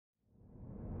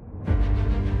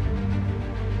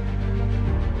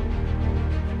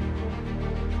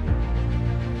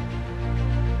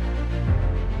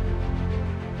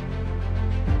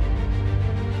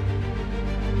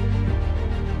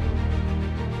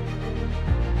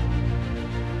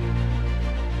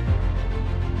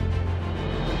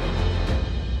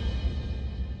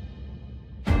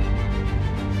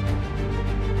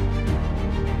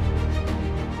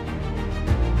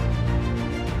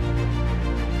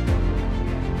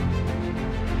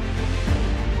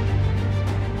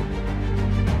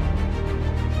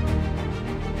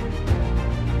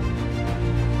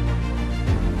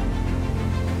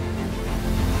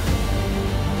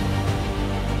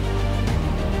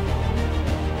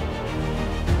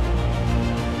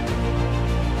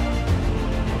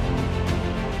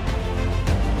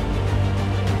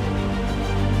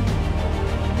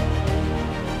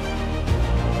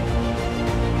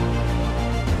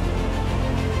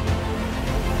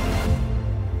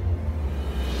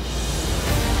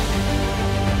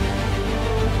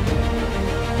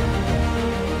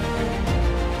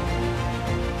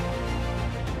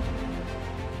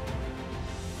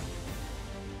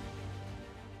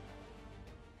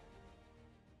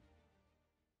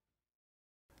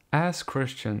As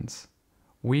Christians,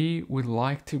 we would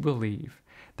like to believe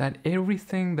that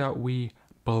everything that we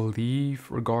believe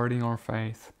regarding our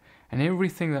faith and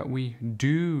everything that we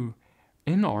do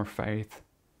in our faith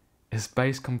is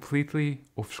based completely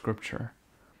off Scripture.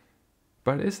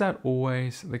 But is that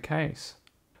always the case?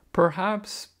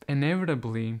 Perhaps,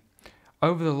 inevitably,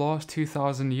 over the last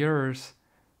 2,000 years,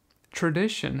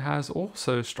 tradition has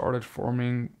also started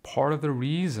forming part of the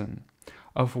reason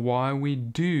of why we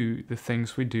do the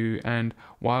things we do and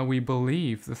why we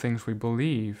believe the things we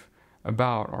believe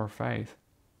about our faith.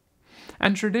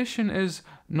 And tradition is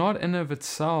not in of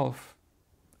itself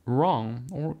wrong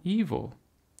or evil.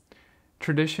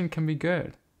 Tradition can be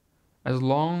good, as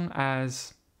long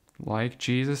as, like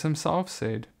Jesus himself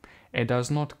said, it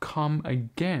does not come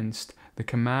against the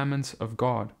commandments of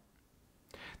God.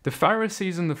 The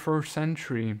Pharisees in the first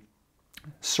century,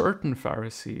 certain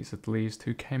Pharisees at least,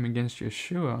 who came against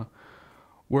Yeshua,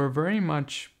 were very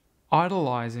much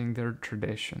idolizing their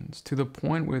traditions to the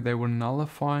point where they were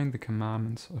nullifying the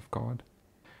commandments of God.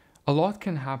 A lot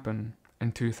can happen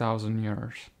in 2,000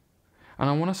 years, and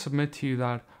I want to submit to you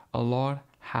that a lot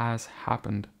has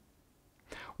happened.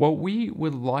 What we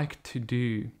would like to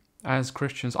do as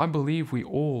Christians, I believe we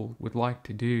all would like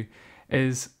to do,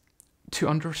 is to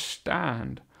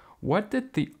understand, what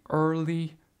did the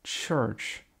early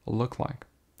church look like?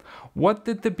 What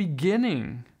did the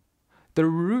beginning, the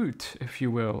root, if you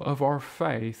will, of our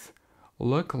faith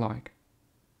look like?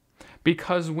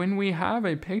 Because when we have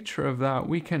a picture of that,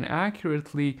 we can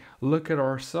accurately look at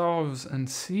ourselves and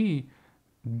see,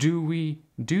 do we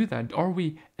do that? Are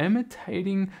we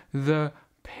imitating the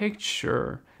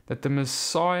picture that the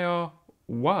Messiah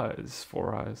was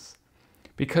for us?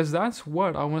 Because that's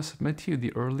what I want to submit to you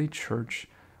the early church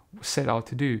set out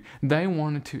to do. They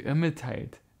wanted to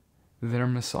imitate their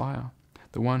Messiah,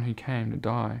 the one who came to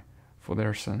die for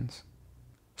their sins.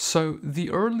 So the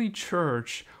early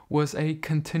church was a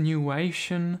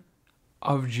continuation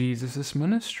of Jesus'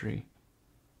 ministry.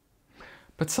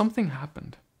 But something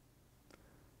happened.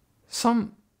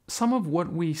 Some of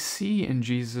what we see in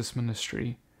Jesus'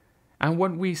 ministry and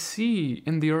what we see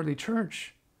in the early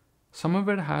church, some of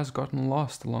it has gotten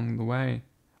lost along the way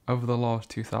over the last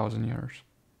 2,000 years.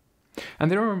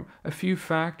 And there are a few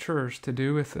factors to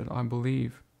do with it, I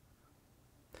believe.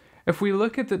 If we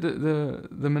look at the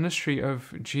ministry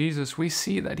of Jesus, we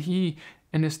see that he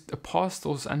and his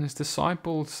apostles and his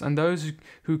disciples and those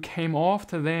who came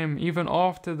after them, even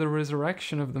after the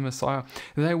resurrection of the Messiah,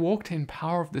 they walked in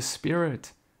power of the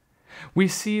Spirit. We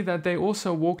see that they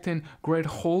also walked in great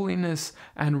holiness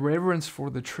and reverence for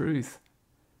the truth.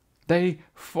 They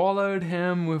followed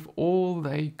him with all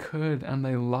they could, and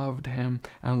they loved him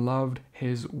and loved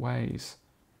his ways.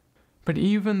 But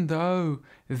even though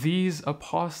these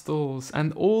apostles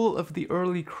and all of the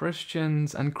early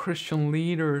Christians and Christian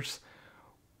leaders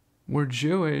were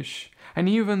Jewish, and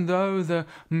even though the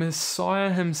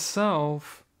Messiah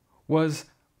himself was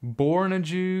born a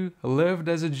Jew, lived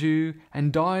as a Jew,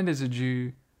 and died as a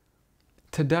Jew,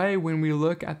 today when we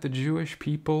look at the Jewish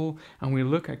people and we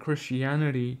look at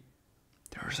Christianity,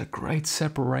 there's a great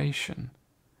separation.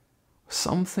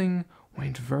 Something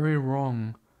went very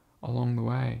wrong along the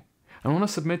way. I want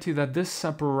to submit to you that this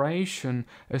separation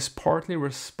is partly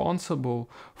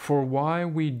responsible for why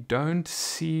we don't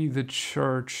see the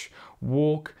church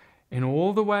walk in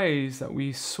all the ways that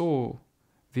we saw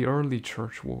the early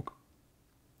church walk.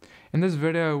 In this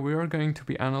video, we are going to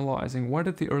be analyzing, what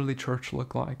did the early church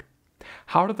look like?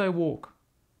 How did they walk?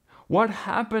 What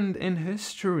happened in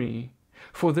history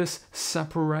for this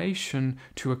separation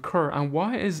to occur? And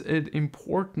why is it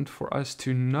important for us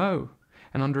to know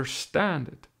and understand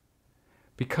it?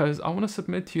 Because I want to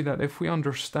submit to you that if we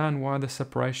understand why the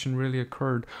separation really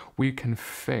occurred, we can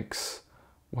fix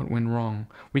what went wrong.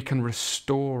 We can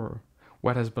restore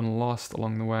what has been lost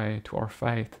along the way to our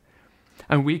faith.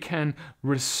 And we can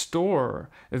restore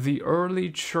the early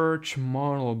church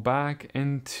model back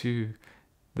into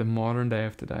the modern day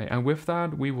of today. And with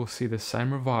that, we will see the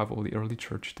same revival the early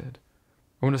church did.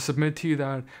 I want to submit to you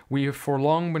that we have for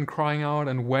long been crying out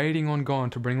and waiting on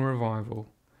God to bring revival.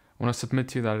 I want to submit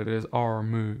to you that it is our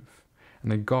move,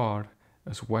 and that God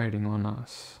is waiting on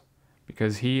us,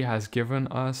 because he has given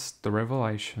us the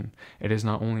revelation. It is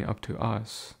not only up to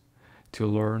us to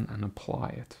learn and apply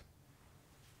it.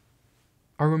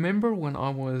 I remember when I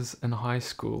was in high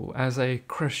school, as a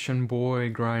Christian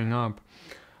boy growing up,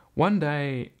 one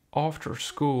day after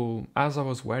school, as I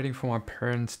was waiting for my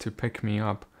parents to pick me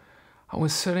up, I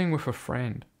was sitting with a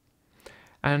friend,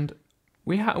 and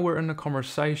we were in a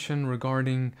conversation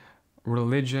regarding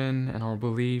religion and our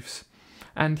beliefs,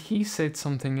 and he said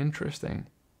something interesting.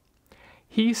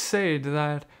 He said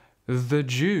that the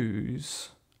Jews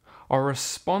are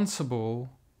responsible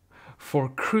for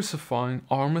crucifying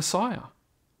our Messiah.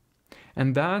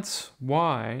 And that's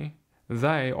why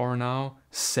they are now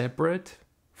separate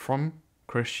from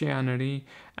Christianity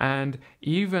and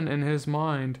even in his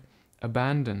mind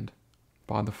abandoned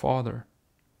by the Father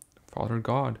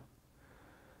God.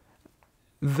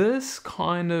 This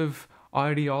kind of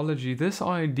ideology, this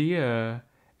idea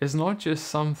is not just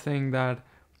something that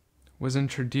was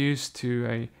introduced to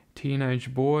a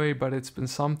teenage boy, but it's been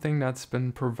something that's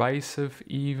been pervasive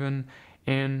even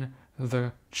in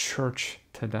the church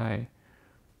today.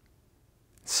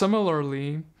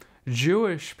 Similarly,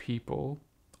 Jewish people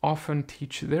often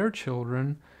teach their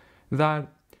children that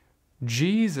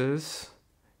Jesus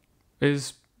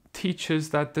teaches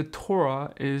that the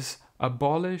Torah is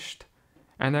abolished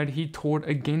and that he taught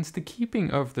against the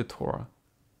keeping of the Torah.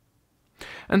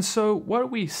 And so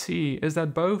what we see is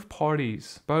that both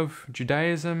parties, both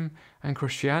Judaism and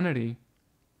Christianity,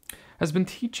 has been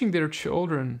teaching their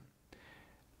children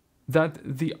that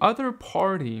the other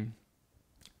party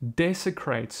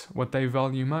desecrates what they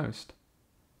value most.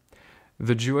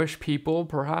 The Jewish people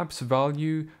perhaps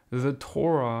value the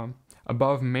Torah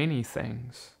above many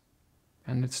things,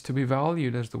 and it's to be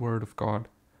valued as the Word of God.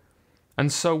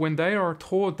 And so when they are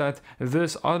taught that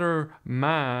this other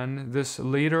man, this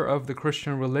leader of the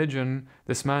Christian religion,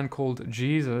 this man called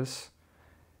Jesus,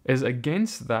 is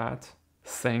against that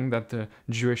thing that the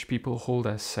Jewish people hold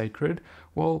as sacred,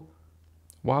 well,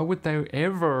 why would they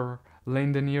ever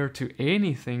lend an ear to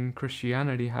anything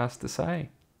Christianity has to say?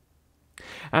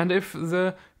 And if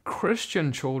the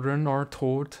Christian children are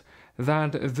taught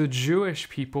that the Jewish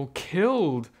people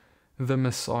killed the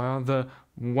Messiah, the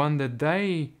one that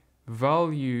they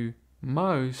value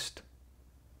most,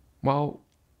 well,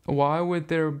 why would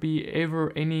there be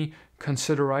ever any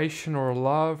consideration or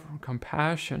love or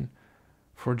compassion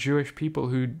for Jewish people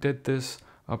who did this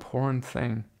abhorrent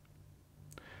thing?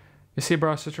 You see,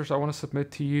 brothers and sisters, I want to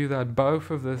submit to you that both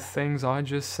of the things I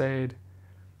just said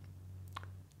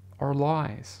are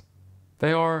lies.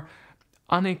 They are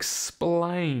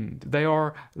unexplained. They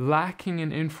are lacking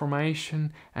in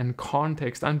information and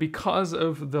context. And because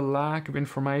of the lack of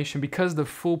information, because the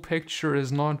full picture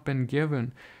has not been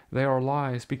given, they are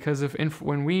lies. Because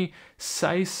when we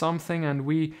say something and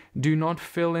we do not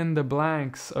fill in the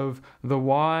blanks of the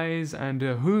whys and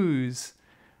the whos,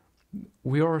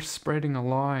 we are spreading a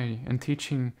lie and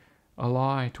teaching a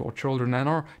lie to our children. And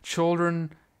our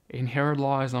children inherit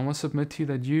lies. And I want to submit to you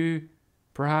that you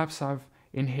perhaps have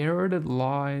inherited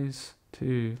lies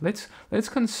too. Let's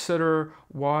consider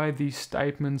why these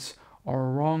statements are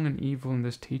wrong and evil in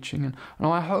this teaching. And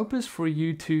my hope is for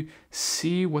you to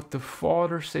see what the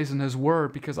Father says in His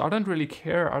Word, because I don't really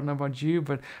care. I don't know about you,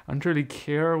 but I don't really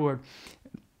care what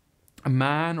a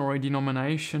man or a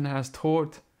denomination has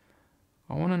taught.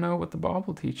 I want to know what the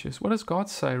Bible teaches. What does God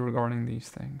say regarding these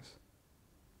things?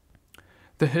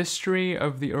 The history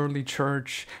of the early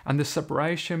church and the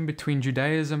separation between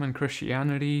Judaism and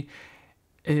Christianity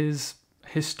is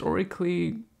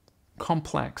historically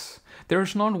complex.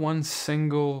 There's not one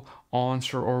single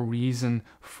answer or reason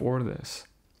for this,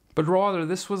 but rather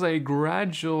this was a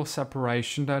gradual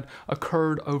separation that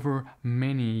occurred over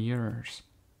many years.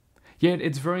 Yet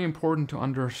it's very important to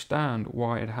understand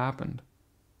why it happened.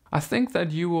 I think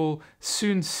that you will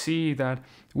soon see that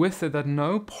with it that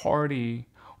no party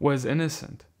was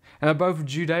innocent, and that both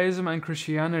Judaism and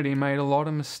Christianity made a lot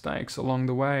of mistakes along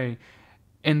the way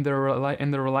in the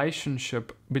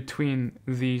relationship between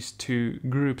these two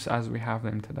groups as we have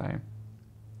them today.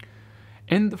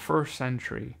 In the first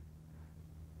century,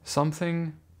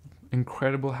 something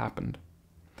incredible happened.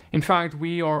 In fact,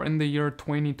 we are in the year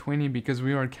 2020 because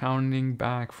we are counting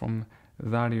back from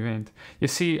that event. You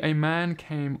see, a man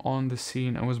came on the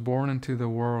scene and was born into the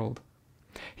world.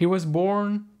 He was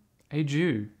born a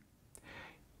Jew.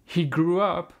 He grew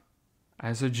up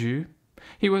as a Jew.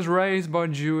 He was raised by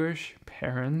Jewish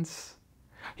parents.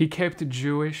 He kept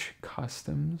Jewish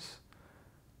customs.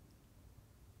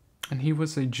 And he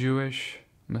was a Jewish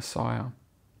Messiah.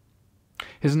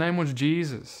 His name was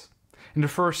Jesus. In the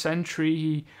first century,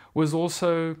 he was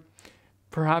also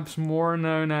perhaps more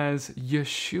known as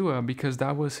Yeshua because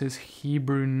that was his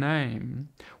Hebrew name,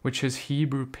 which his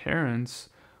Hebrew parents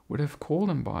would have called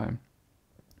him by.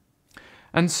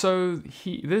 And so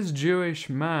this Jewish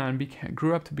man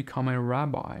grew up to become a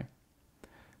rabbi,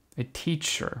 a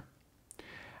teacher.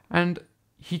 And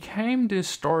he came to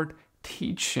start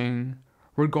teaching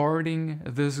regarding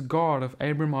this God of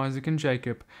Abraham, Isaac, and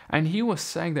Jacob. And he was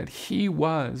saying that he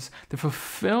was the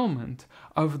fulfillment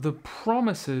of the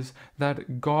promises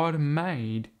that God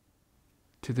made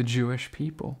to the Jewish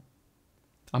people.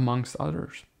 amongst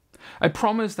others. A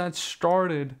promise that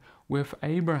started with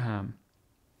Abraham.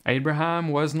 Abraham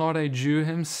was not a Jew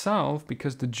himself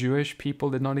because the Jewish people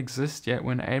did not exist yet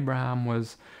when Abraham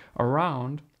was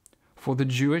around. For the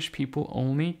Jewish people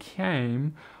only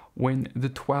came when the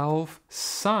 12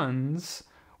 sons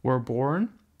were born,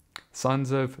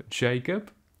 sons of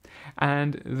Jacob,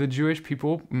 and the Jewish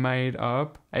people made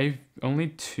up only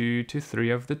 2 to 3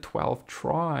 of the 12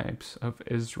 tribes of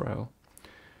Israel.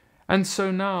 And so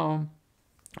now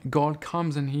God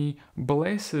comes and he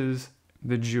blesses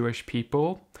the Jewish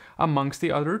people amongst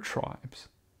the other tribes.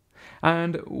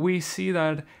 And we see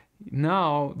that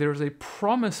now there's a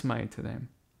promise made to them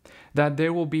that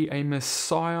there will be a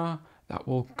Messiah that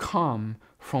will come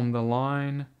from the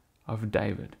line of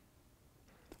David.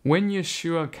 When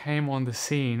Yeshua came on the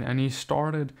scene and he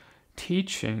started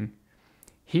teaching,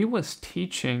 he was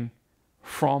teaching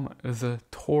from the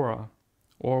Torah,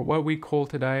 or what we call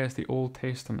today as the Old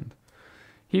Testament.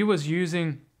 He was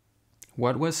using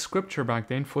what was scripture back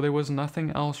then, for there was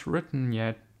nothing else written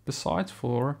yet besides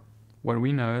for what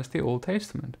we know as the Old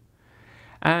Testament.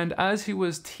 And as he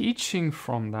was teaching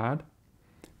from that,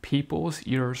 people's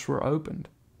ears were opened.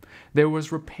 There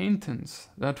was repentance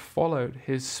that followed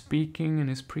his speaking and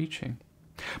his preaching.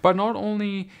 But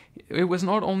it was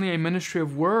not only a ministry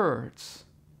of words,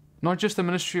 not just a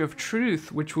ministry of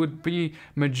truth, which would be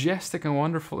majestic and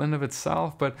wonderful in of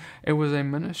itself, but it was a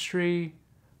ministry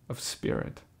of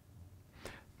spirit.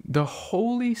 The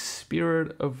Holy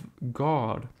Spirit of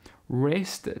God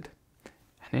rested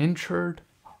and entered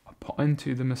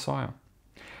into the Messiah.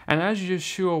 And as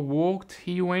Yeshua walked,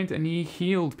 he went and he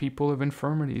healed people of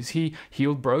infirmities. He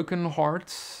healed broken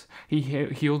hearts. He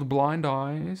healed blind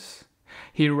eyes.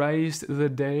 He raised the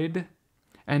dead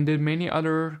and did many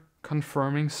other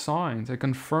confirming signs that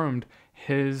confirmed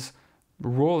his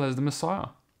role as the Messiah.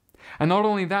 And not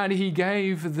only that, he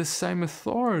gave the same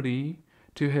authority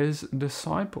to his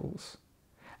disciples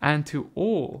and to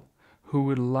all who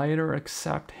would later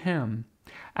accept him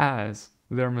as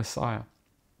their Messiah.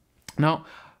 Now,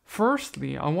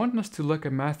 firstly, I want us to look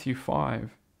at Matthew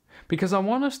 5 because I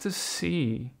want us to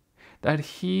see that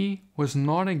he was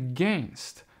not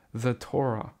against the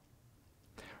Torah.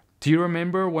 Do you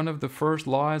remember one of the first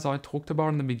lies I talked about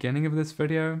in the beginning of this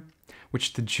video,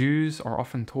 which the Jews are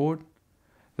often taught?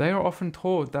 They are often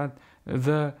taught that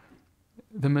the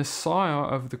Messiah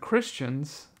of the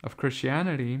Christians, of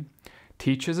Christianity,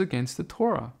 teaches against the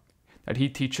Torah, that he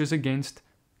teaches against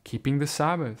keeping the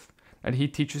Sabbath, that he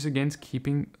teaches against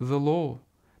keeping the law,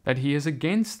 that he is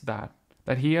against that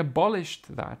he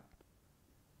abolished that.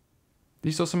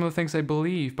 These are some of the things they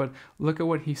believe, but look at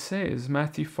what he says,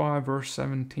 Matthew 5 verse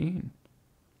 17.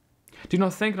 Do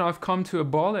not think that I've come to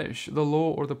abolish the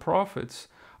law or the prophets.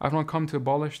 I've not come to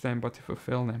abolish them, but to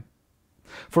fulfill them.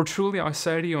 For truly I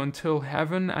say to you, until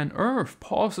heaven and earth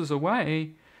passes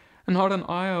away, and not an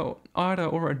iota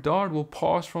or a dot will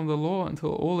pass from the law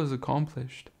until all is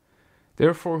accomplished.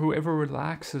 Therefore, whoever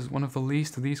relaxes one of the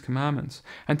least of these commandments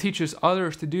and teaches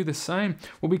others to do the same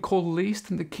will be called least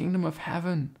in the kingdom of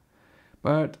heaven.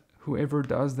 But whoever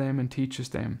does them and teaches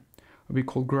them will be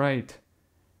called great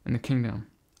in the kingdom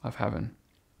of heaven.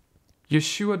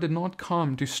 Yeshua did not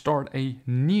come to start a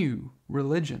new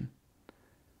religion.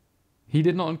 He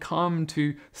did not come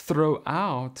to throw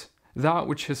out that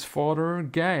which his Father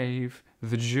gave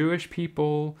the Jewish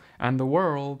people and the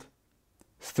world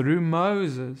through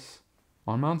Moses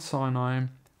on Mount Sinai,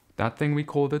 that thing we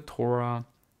call the Torah.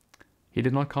 He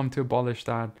did not come to abolish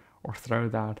that or throw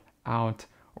that out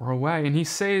or away. And he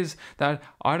says that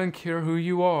I don't care who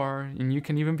you are, and you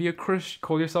can even be a Christian,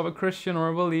 call yourself a Christian or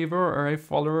a believer or a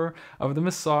follower of the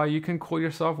Messiah. You can call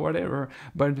yourself whatever,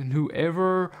 but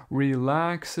whoever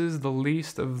relaxes the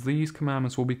least of these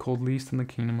commandments will be called least in the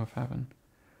kingdom of heaven.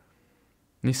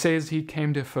 And he says he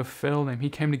came to fulfill them. He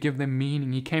came to give them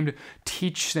meaning. He came to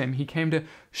teach them. He came to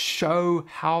show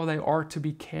how they are to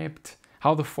be kept,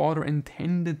 how the Father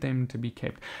intended them to be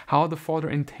kept, how the Father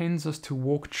intends us to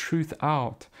walk truth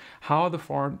out, how the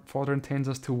Father intends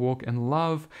us to walk in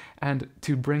love and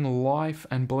to bring life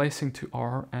and blessing to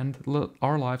our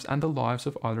lives and the lives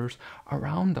of others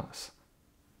around us.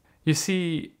 You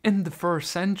see, in the first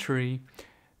century,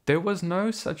 there was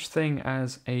no such thing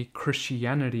as a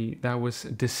Christianity that was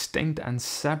distinct and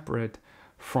separate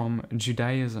from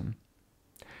Judaism.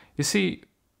 You see,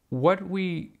 when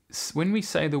we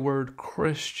say the word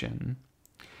Christian,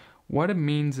 what it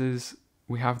means is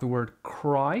we have the word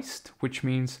Christ, which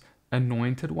means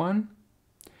anointed one.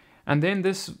 And then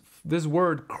this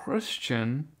word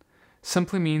Christian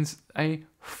simply means a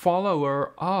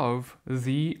follower of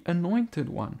the anointed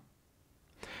one.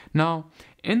 Now,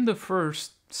 in the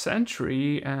first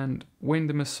century, and when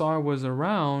the Messiah was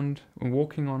around and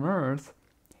walking on earth,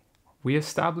 we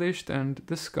established and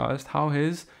discussed how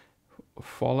his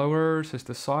followers, his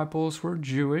disciples, were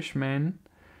Jewish men,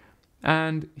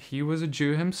 and he was a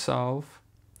Jew himself.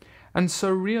 And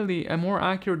so really a more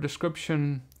accurate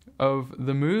description of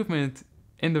the movement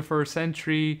in the first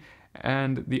century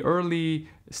and the early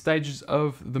stages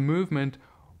of the movement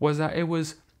was that it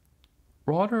was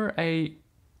rather a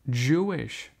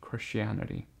Jewish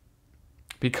Christianity,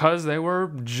 because they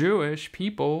were Jewish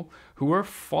people who were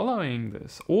following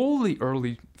this. All the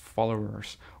early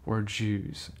followers were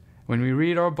Jews. When we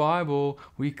read our Bible,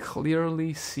 we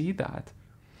clearly see that.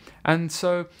 And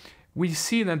so we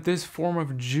see that this form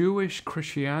of Jewish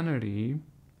Christianity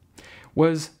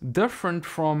was different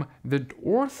from the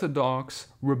Orthodox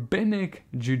rabbinic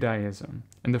Judaism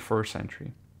in the first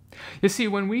century. You see,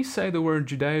 when we say the word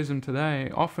Judaism today,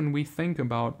 often we think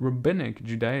about rabbinic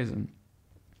Judaism.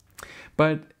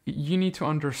 But you need to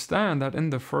understand that in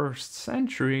the first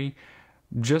century,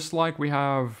 just like we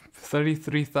have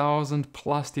 33,000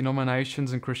 plus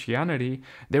denominations in Christianity,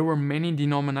 there were many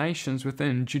denominations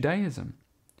within Judaism.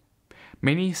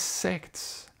 Many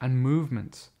sects and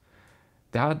movements.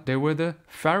 There were the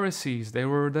Pharisees, there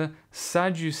were the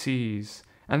Sadducees,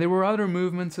 and there were other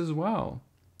movements as well.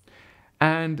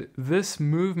 And this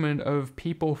movement of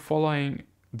people following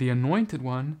the Anointed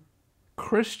One,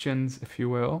 Christians, if you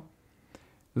will,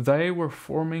 they were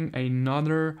forming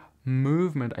another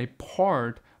movement, a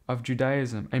part of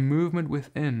Judaism, a movement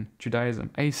within Judaism,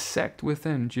 a sect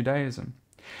within Judaism.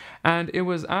 And it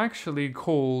was actually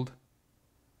called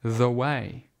the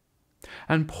Way.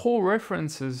 And Paul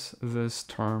references this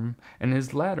term in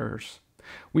his letters.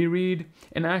 We read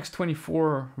in Acts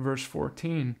 24, verse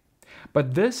 14,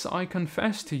 "But this I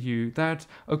confess to you, that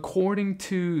according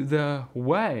to the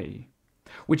way,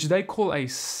 which they call a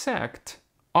sect,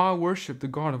 I worship the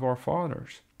God of our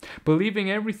fathers,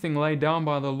 believing everything laid down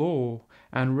by the law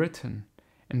and written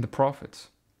in the prophets."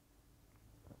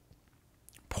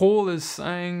 Paul is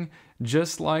saying,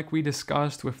 just like we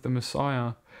discussed with the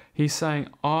Messiah, he's saying,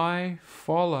 I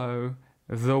follow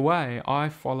the way. I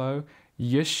follow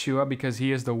Yeshua because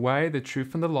he is the way, the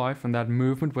truth, and the life, and that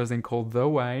movement was then called the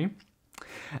Way.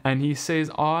 And he says,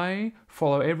 I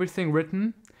follow everything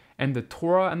written in the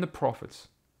Torah and the prophets.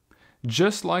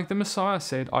 Just like the Messiah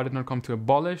said, I did not come to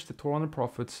abolish the Torah and the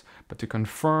prophets, but to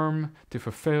confirm, to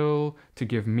fulfill, to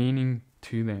give meaning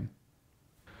to them.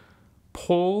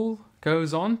 Paul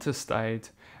goes on to state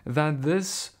that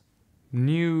this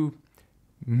new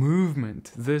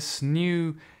movement, this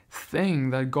new thing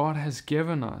that God has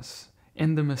given us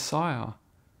in the Messiah,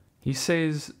 he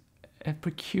says a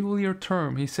peculiar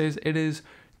term. He says it is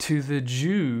to the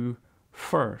Jew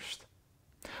first.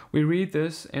 We read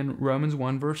this in Romans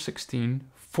 1 verse 16,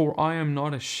 "For I am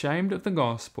not ashamed of the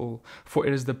gospel, for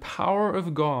it is the power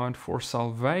of God for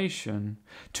salvation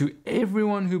to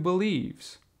everyone who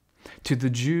believes, to the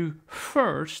Jew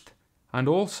first, and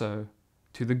also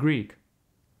to the Greek."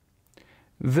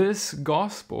 This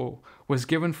gospel was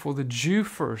given for the Jew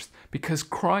first because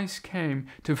Christ came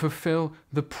to fulfill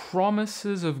the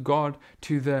promises of God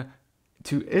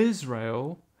to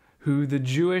Israel, who the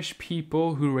Jewish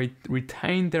people who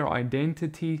retained their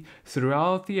identity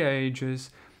throughout the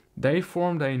ages, they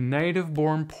formed a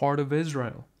native-born part of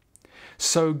Israel.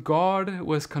 So God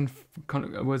was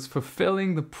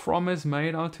fulfilling the promise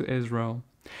made unto Israel.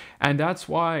 And that's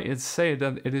why it's said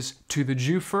that it is to the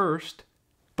Jew first,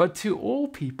 but to all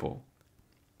people,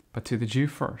 but to the Jew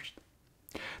first.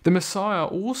 The Messiah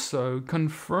also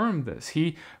confirmed this.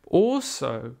 He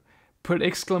also put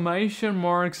exclamation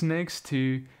marks next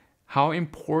to how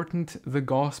important the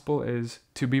gospel is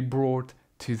to be brought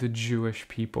to the Jewish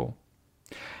people.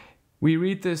 We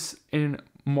read this in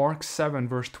Mark 7,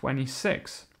 verse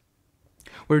 26,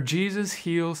 where Jesus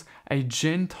heals a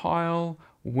Gentile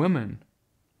woman,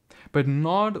 but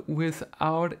not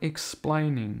without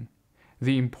explaining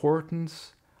the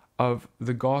importance of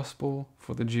the gospel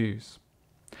for the Jews.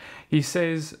 He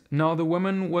says, "Now the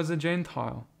woman was a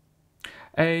Gentile,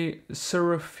 a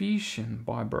Syrophoenician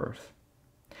by birth,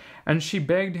 and she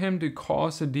begged him to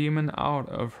cast a demon out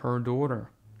of her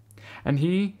daughter. And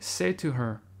he said to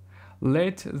her,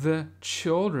 Let the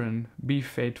children be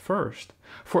fed first,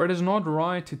 for it is not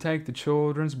right to take the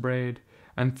children's bread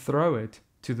and throw it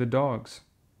to the dogs.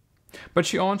 But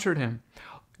she answered him,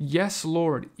 Yes,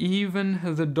 Lord, even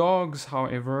the dogs,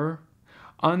 however,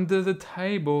 under the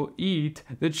table eat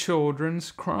the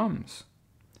children's crumbs.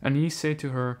 And he said to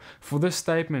her, For this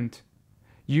statement,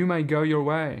 you may go your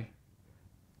way.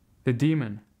 The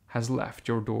demon has left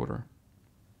your daughter."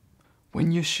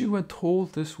 When Yeshua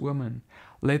told this woman,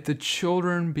 "Let the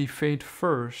children be fed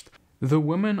first," the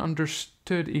woman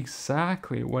understood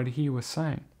exactly what he was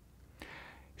saying.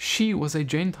 She was a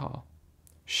Gentile.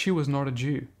 She was not a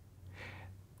Jew.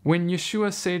 When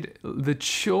Yeshua said the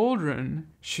children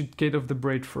should get of the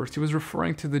bread first, he was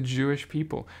referring to the Jewish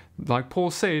people. Like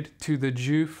Paul said, to the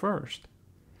Jew first.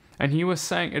 And he was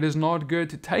saying it is not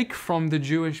good to take from the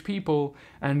Jewish people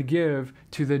and give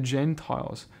to the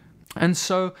Gentiles. And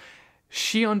so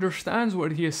she understands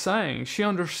what he is saying. She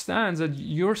understands that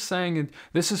you're saying that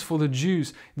this is for the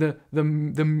Jews. The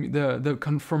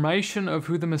confirmation of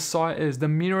who the Messiah is, the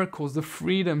miracles, the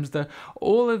freedoms,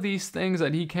 all of these things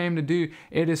that he came to do,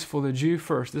 it is for the Jew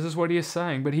first. This is what he is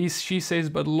saying. But she says,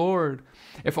 "But Lord,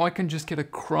 if I can just get a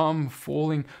crumb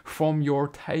falling from your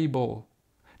table,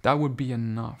 that would be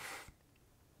enough."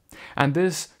 And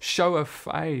this show of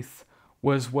faith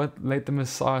was what let the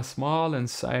Messiah smile and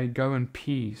say, "Go in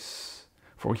peace,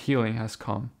 for healing has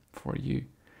come for you."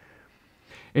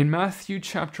 In Matthew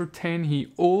chapter 10,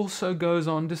 he also goes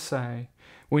on to say,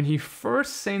 when he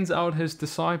first sends out his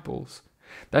disciples,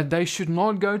 that they should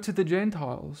not go to the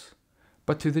Gentiles,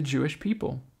 but to the Jewish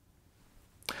people.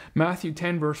 Matthew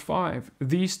 10 verse 5,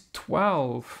 these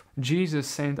 12 Jesus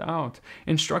sent out,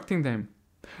 instructing them,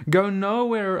 "Go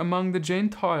nowhere among the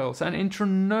Gentiles and enter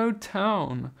no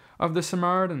town of the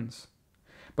Samaritans,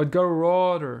 but go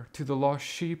rather to the lost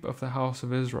sheep of the house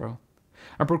of Israel,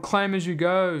 and proclaim as you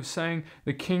go, saying,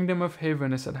 the kingdom of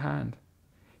heaven is at hand.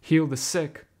 Heal the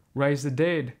sick, raise the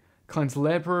dead, cleanse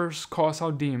lepers, cast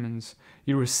out demons.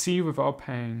 You receive without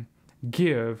paying,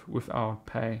 give without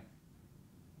pay."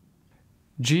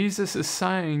 Jesus is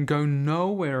saying, go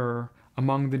nowhere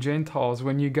among the Gentiles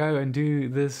when you go and do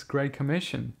this great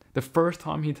commission. The first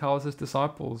time he tells his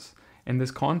disciples in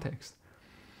this context.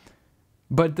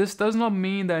 But this does not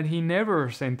mean that he never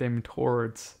sent them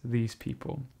towards these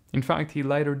people. In fact, he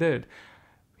later did.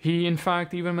 He, in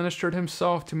fact, even ministered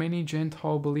himself to many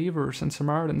Gentile believers and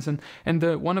Samaritans. And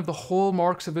one of the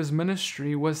hallmarks of his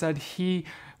ministry was that he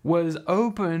was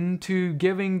open to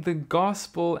giving the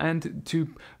gospel and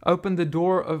to open the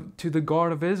door to the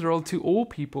God of Israel to all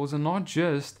peoples and not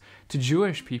just to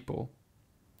Jewish people.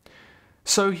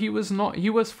 So he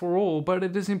was for all, but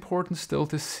it is important still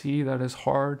to see that his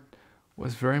heart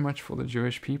was very much for the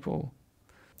Jewish people.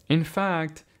 In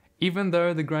fact, even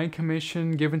though the Great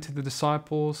Commission given to the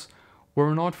disciples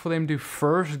were not for them to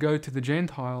first go to the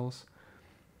Gentiles,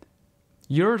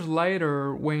 years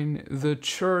later, when the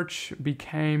church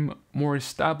became more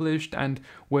established and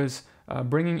was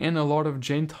bringing in a lot of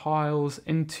Gentiles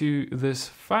into this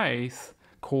faith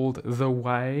called the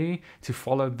Way, to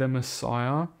follow the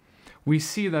Messiah, we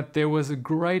see that there was a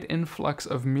great influx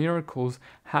of miracles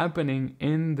happening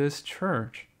in this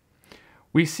church.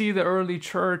 We see the early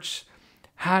church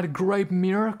had great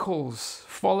miracles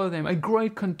follow them. A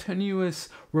great continuous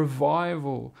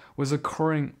revival was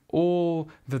occurring all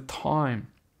the time.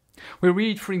 We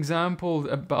read, for example,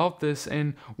 about this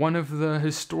in one of the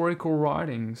historical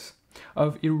writings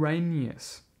of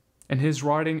Irenaeus, in his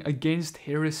writing Against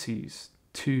Heresies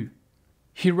 2.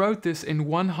 He wrote this in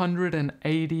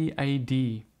 180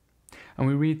 AD, and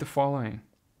we read the following: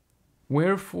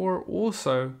 "Wherefore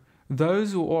also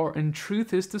those who are in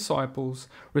truth his disciples,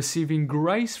 receiving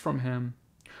grace from him,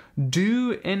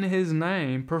 do in his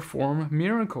name perform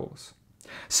miracles,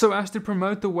 so as to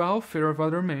promote the welfare of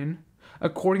other men,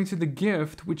 according to the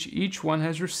gift which each one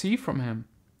has received from him.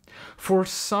 For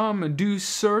some do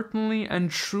certainly and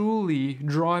truly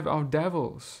drive out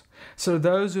devils. So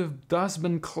those who have thus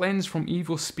been cleansed from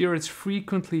evil spirits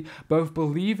frequently both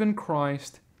believe in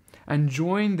Christ and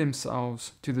join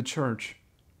themselves to the church.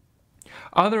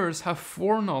 Others have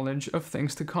foreknowledge of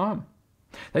things to come.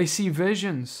 They see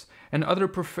visions and other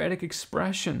prophetic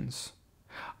expressions.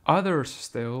 Others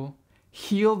still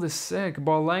heal the sick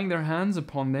by laying their hands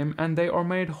upon them, and they are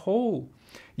made whole.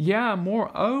 Yea,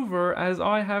 moreover, as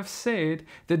I have said,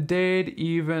 the dead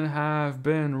even have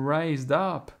been raised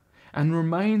up, and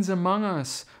remains among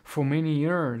us for many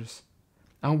years.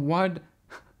 And what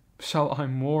shall I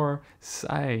more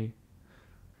say?"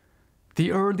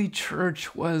 The early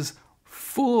church was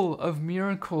full of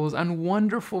miracles and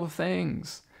wonderful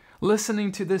things.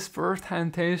 Listening to this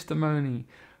first-hand testimony,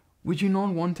 would you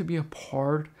not want to be a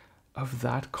part of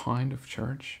that kind of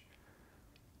church?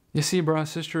 You see,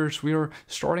 brothers and sisters, we are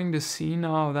starting to see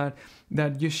now that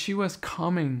Yeshua's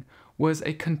coming was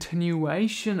a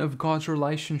continuation of God's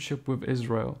relationship with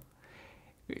Israel.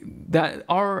 That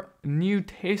our New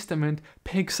Testament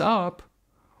picks up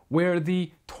where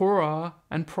the Torah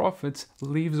and prophets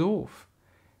leaves off.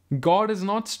 God is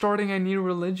not starting a new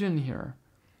religion here.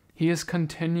 He is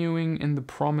continuing in the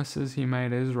promises he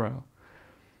made Israel.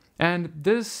 And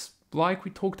this, like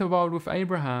we talked about with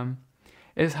Abraham,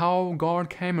 is how God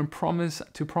came and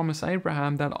promise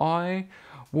Abraham that I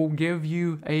will give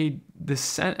you a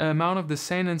amount of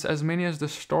descendants as many as the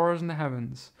stars in the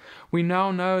heavens. We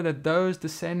now know that those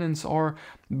descendants are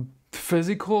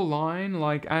physical line,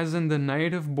 like as in the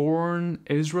native-born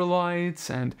Israelites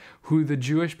and who the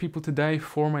Jewish people today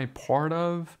form a part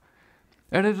of.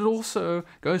 And it also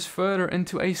goes further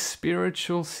into a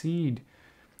spiritual seed.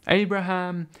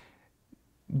 Abraham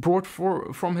brought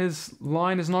from his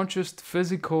line is not just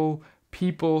physical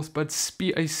peoples, but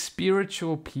a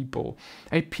spiritual people,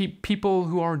 people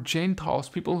who are Gentiles,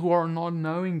 people who are not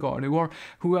knowing God,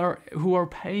 who are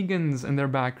pagans in their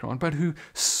background, but who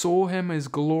saw him as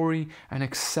glory and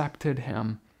accepted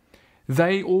him.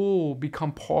 They all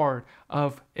become part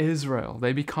of Israel.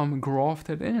 They become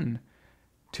grafted in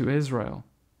to Israel.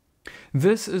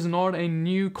 This is not a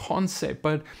new concept,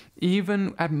 but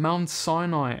even at Mount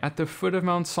Sinai, at the foot of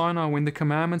Mount Sinai, when the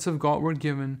commandments of God were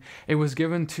given, it was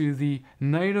given to the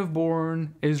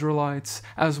native-born Israelites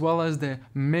as well as the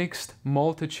mixed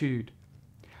multitude.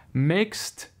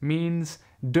 Mixed means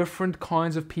different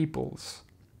kinds of peoples,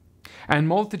 and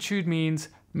multitude means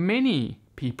many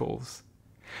peoples.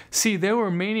 See, there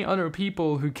were many other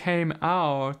people who came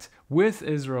out with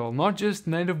Israel, not just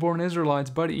native-born Israelites,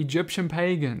 but Egyptian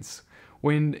pagans.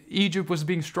 When Egypt was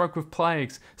being struck with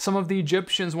plagues, some of the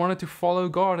Egyptians wanted to follow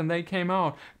God and they came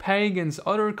out. Pagans,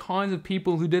 other kinds of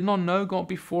people who did not know God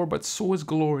before but saw his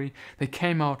glory, they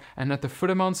came out, and at the foot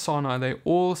of Mount Sinai, they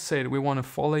all said, we want to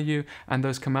follow you, and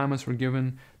those commandments were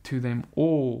given to them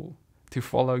all to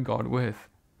follow God with.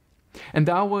 And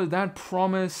that was that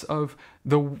promise of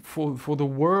for the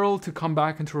world to come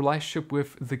back into relationship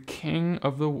with the King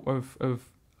of the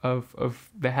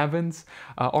heavens,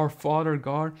 our Father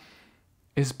God,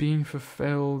 is being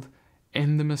fulfilled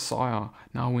in the Messiah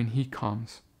now when he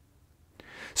comes.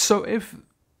 So if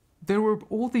there were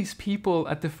all these people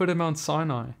at the foot of Mount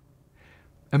Sinai,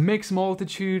 a mixed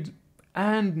multitude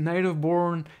and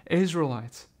native-born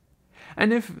Israelites,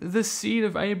 and if the seed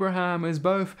of Abraham is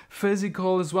both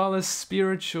physical as well as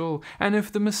spiritual, and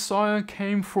if the Messiah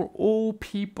came for all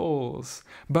peoples,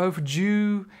 both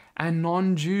Jew and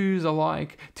non-Jews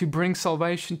alike, to bring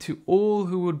salvation to all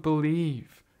who would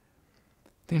believe,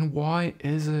 then why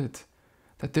is it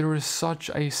that there is such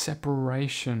a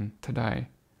separation today?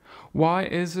 Why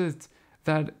is it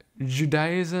that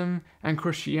Judaism and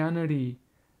Christianity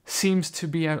seems to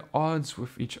be at odds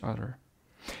with each other?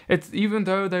 It's even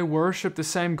though they worship the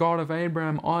same God of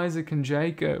Abraham, Isaac, and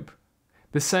Jacob,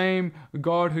 the same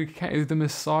God who the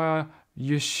Messiah,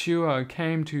 Yeshua,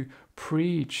 came to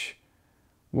preach,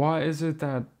 why is it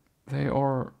that they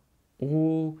are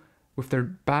all with their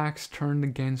backs turned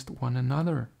against one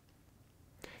another?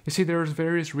 You see, there's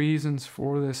various reasons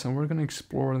for this, and we're going to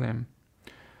explore them.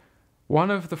 One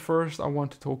of the first I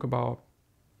want to talk about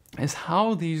is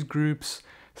how these groups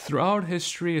throughout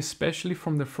history, especially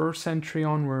from the 1st century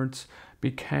onwards,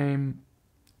 became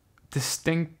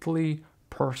distinctly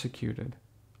persecuted.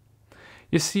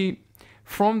 You see,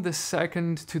 from the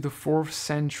 2nd to the 4th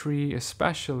century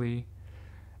especially,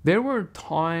 there were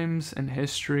times in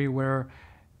history where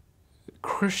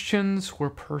Christians were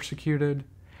persecuted,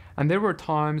 and there were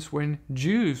times when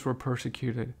Jews were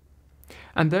persecuted.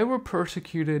 And they were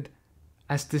persecuted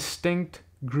as distinct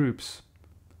groups,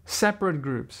 separate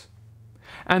groups.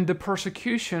 And the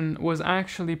persecution was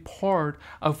actually part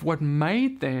of what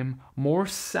made them more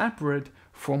separate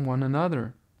from one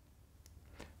another.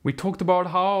 We talked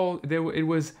about how it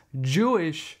was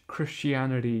Jewish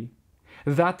Christianity,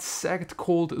 that sect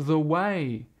called the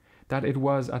Way, that it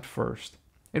was at first.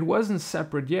 It wasn't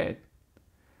separate yet,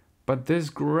 but this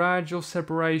gradual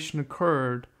separation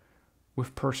occurred,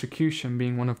 with persecution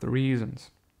being one of the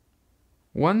reasons.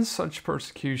 One such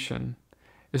persecution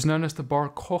is known as the Bar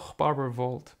Kokhba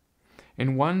revolt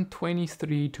in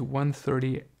 123 to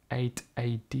 138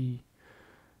 AD.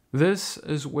 This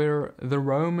is where the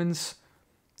Romans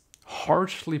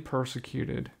harshly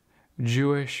persecuted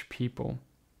Jewish people,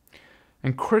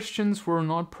 and Christians were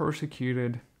not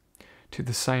persecuted to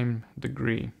the same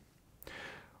degree.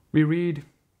 We read,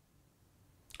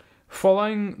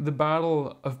 following the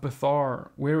Battle of Bethar,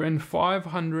 wherein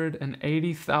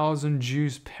 580,000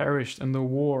 Jews perished in the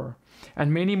war,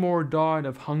 and many more died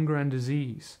of hunger and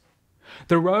disease,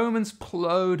 the Romans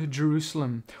plowed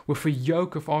Jerusalem with a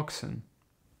yoke of oxen.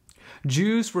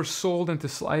 Jews were sold into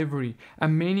slavery,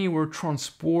 and many were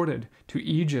transported to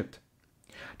Egypt.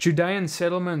 Judean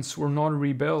settlements were not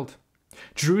rebuilt.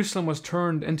 Jerusalem was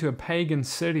turned into a pagan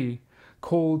city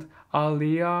called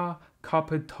Aelia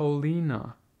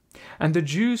Capitolina. and the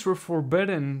Jews were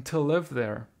forbidden to live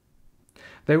there.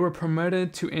 They were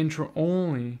permitted to enter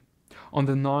only on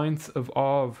the 9th of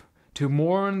Av to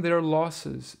mourn their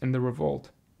losses in the revolt.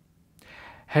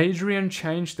 Hadrian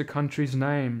changed the country's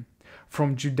name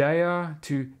from Judea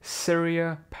to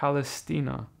Syria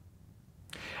Palestina.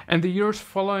 In the years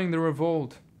following the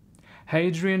revolt,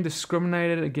 Hadrian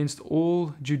discriminated against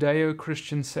all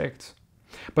Judeo-Christian sects,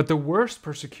 but the worst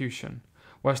persecution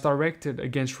was directed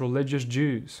against religious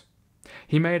Jews.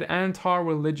 He made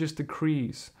anti-religious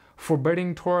decrees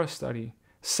forbidding Torah study,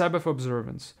 Sabbath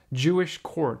observance, Jewish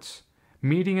courts,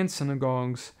 meeting in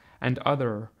synagogues, and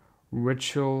other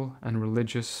ritual and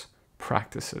religious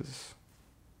practices.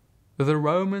 The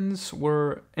Romans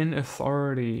were in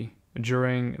authority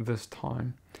during this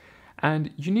time,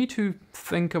 and you need to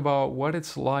think about what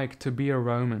it's like to be a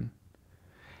Roman.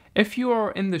 If you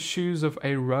are in the shoes of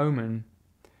a Roman,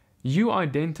 you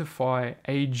identify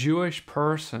a Jewish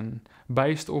person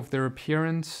based off their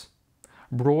appearance,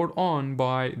 brought on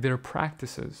by their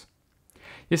practices.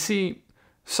 You see,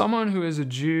 someone who is a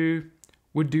Jew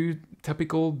would do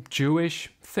typical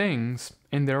Jewish things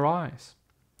in their eyes.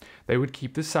 They would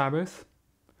keep the Sabbath,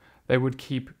 they would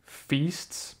keep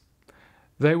feasts,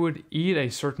 they would eat a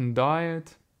certain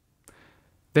diet,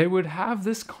 they would have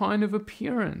this kind of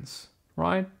appearance,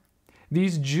 right?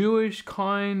 These Jewish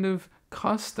kind of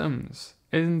customs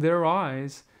in their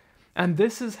eyes, and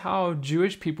this is how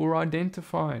Jewish people were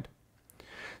identified.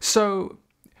 So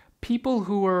people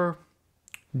who were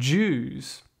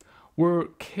Jews were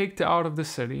kicked out of the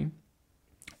city.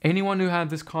 Anyone who had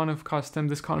this kind of custom,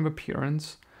 this kind of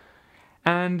appearance,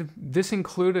 and this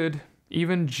included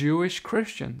even Jewish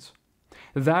Christians.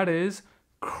 That is,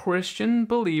 Christian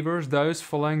believers, those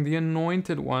following the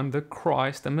Anointed One, the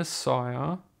Christ, the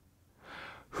Messiah,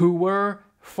 who were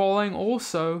following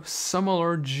also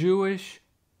similar Jewish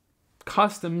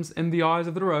customs in the eyes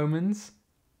of the Romans.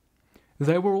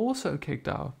 They were also kicked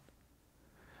out.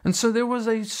 And so there's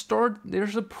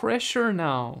a pressure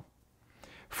now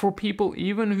for people,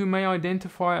 even who may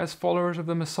identify as followers of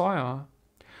the Messiah,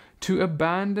 to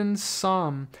abandon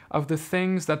some of the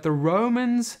things that the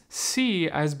Romans see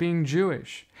as being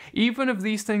Jewish, even if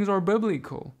these things are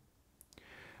biblical.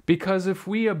 Because if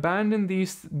we abandon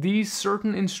these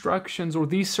certain instructions or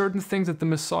these certain things that the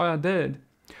Messiah did,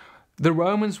 the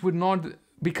Romans would not,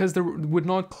 because they would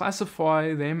not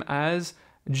classify them as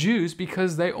Jews,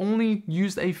 because they only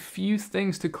used a few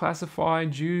things to classify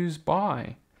Jews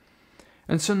by.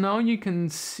 And so now you can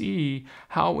see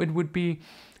how it would be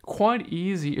quite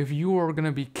easy, if you are going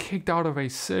to be kicked out of a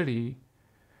city,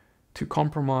 to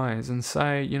compromise and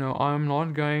say, I'm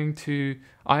not going to,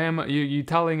 you're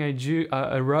telling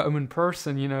a Roman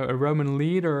person, a Roman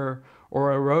leader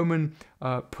or a Roman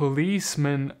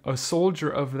policeman, a soldier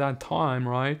of that time,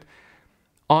 right?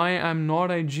 I am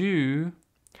not a Jew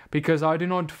because I do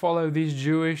not follow these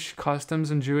Jewish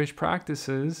customs and Jewish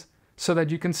practices, so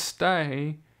that you can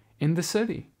stay in the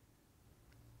city.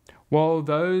 While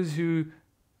those who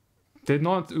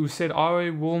said, I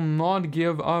will not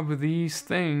give up these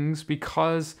things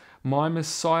because my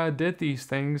Messiah did these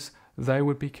things, they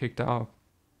would be kicked out.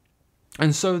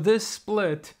 And so this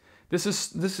split,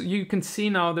 this you can see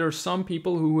now there are some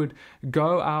people who would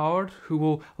go out, who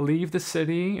will leave the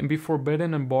city and be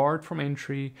forbidden and barred from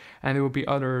entry, and there will be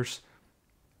others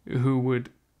who would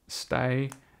stay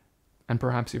and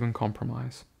perhaps even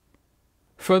compromise.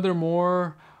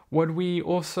 Furthermore, what we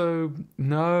also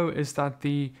know is that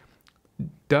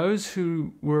those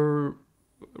who were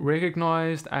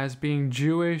recognized as being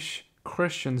Jewish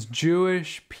Christians,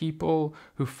 Jewish people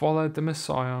who followed the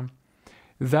Messiah,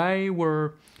 they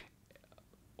were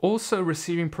also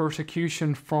receiving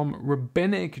persecution from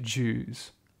rabbinic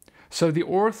Jews. So the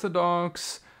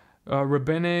Orthodox,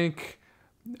 rabbinic,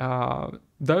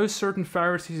 those certain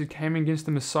Pharisees who came against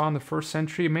the Messiah in the first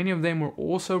century, many of them were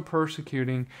also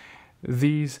persecuting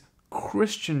these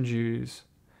Christian Jews,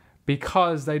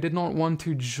 because they did not want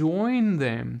to join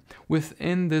them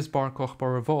within this Bar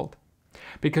Kokhba revolt.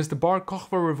 Because the Bar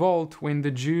Kokhba revolt, when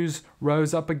the Jews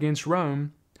rose up against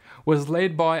Rome, was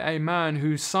led by a man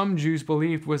who some Jews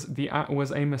believed was the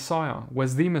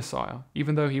Messiah,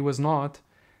 even though he was not.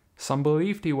 Some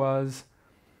believed he was,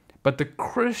 but the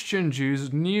Christian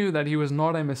Jews knew that he was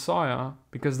not a Messiah,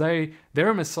 because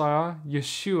their Messiah,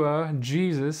 Yeshua,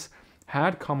 Jesus,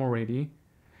 had come already.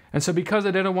 And so because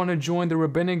they didn't want to join the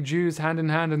rabbinic Jews hand in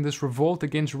hand in this revolt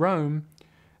against Rome,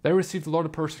 they received a lot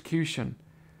of persecution.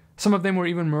 Some of them were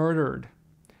even murdered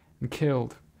and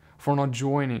killed for not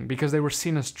joining, because they were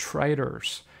seen as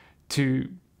traitors to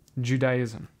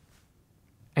Judaism.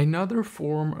 Another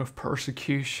form of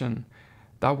persecution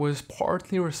that was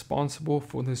partly responsible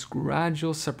for this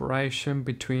gradual separation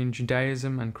between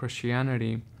Judaism and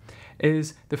Christianity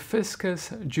is the Fiscus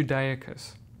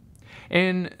Judaicus.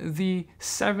 In the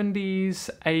 70s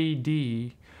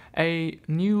AD, a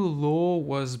new law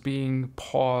was being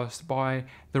passed by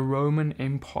the Roman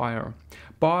Empire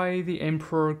by the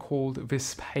emperor called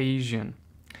Vespasian.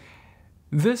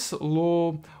 This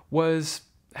law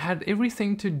had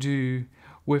everything to do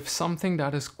with something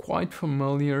that is quite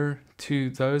familiar to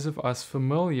those of us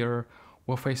familiar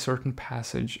with a certain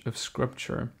passage of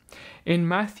Scripture. In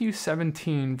Matthew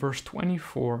 17, verse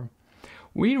 24,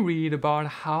 we read about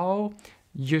how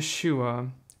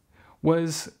Yeshua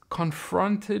was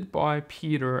confronted by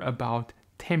Peter about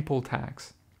temple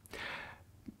tax.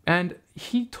 And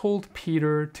he told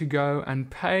Peter to go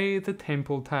and pay the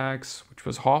temple tax, which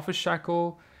was half a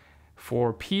shekel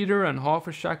for Peter and half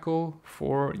a shekel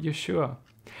for Yeshua.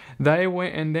 They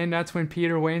went, and then that's when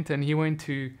Peter went and he went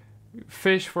to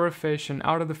fish for a fish, and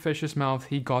out of the fish's mouth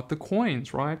he got the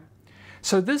coins, right?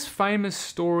 So this famous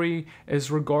story is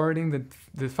regarding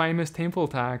the famous temple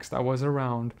tax that was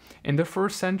around in the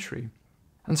 1st century.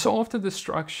 And so after the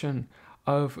destruction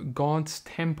of God's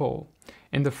temple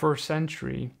in the 1st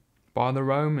century by the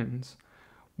Romans,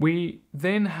 we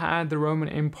then had the Roman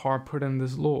Empire put in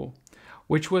this law,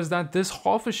 which was that this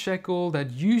half a shekel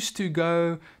that used to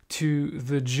go to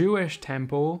the Jewish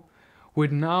temple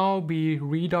would now be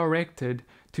redirected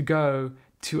to go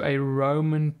to a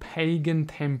Roman pagan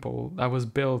temple that was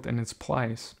built in its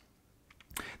place.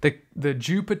 The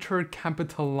Jupiter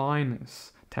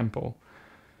Capitolinus temple.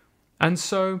 And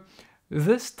so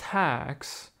this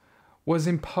tax was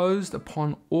imposed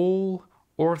upon all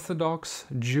Orthodox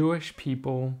Jewish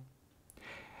people.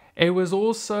 It was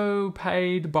also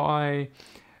paid by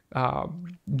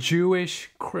Jewish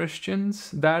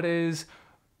Christians, that is,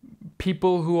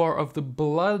 people who are of the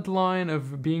bloodline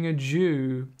of being a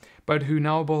Jew, but who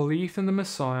now believe in the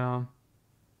Messiah.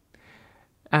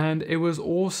 And it was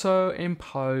also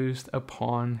imposed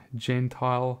upon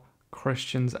Gentile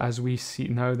Christians as we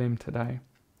know them today.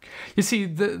 You see,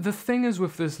 the thing is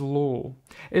with this law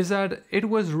is that it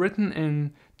was written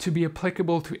in to be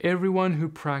applicable to everyone who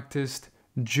practiced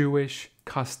Jewish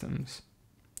customs.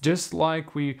 Just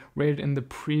like we read in the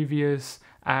previous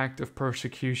act of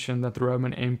persecution that the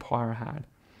Roman Empire had.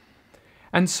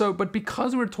 And so, but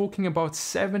because we're talking about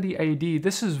 70 AD,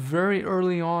 this is very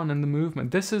early on in the movement.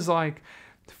 This is like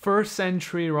 1st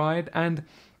century, right? And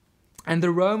the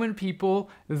Roman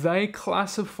people, they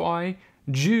classify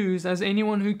Jews as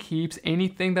anyone who keeps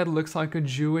anything that looks like a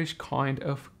Jewish kind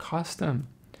of custom.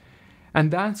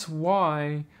 And that's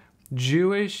why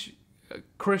Jewish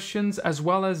Christians as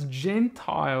well as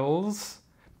Gentiles,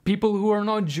 people who are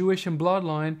not Jewish in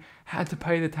bloodline, had to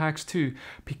pay the tax too.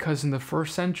 Because in the 1st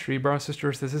century, brothers and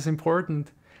sisters, this is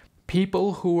important,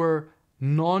 people who were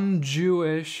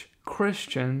non-Jewish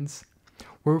Christians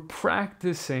were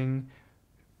practicing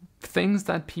things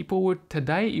that people would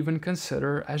today even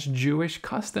consider as Jewish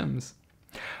customs,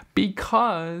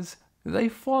 because they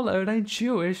followed a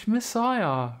Jewish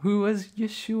Messiah who was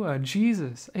Yeshua,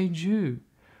 Jesus, a Jew.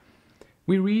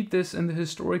 We read this in the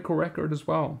historical record as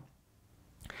well.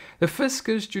 The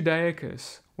Fiscus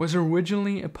Judaicus was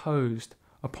originally imposed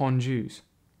upon Jews.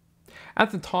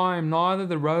 At the time, neither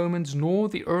the Romans nor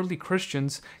the early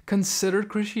Christians considered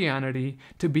Christianity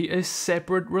to be a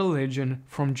separate religion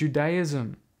from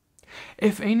Judaism.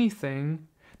 If anything,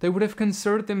 they would have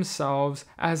considered themselves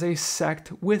as a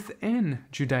sect within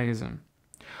Judaism,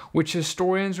 which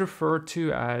historians refer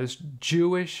to as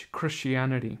Jewish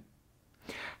Christianity.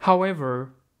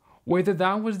 However, whether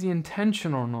that was the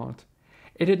intention or not,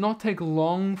 it did not take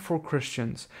long for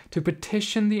Christians to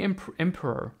petition the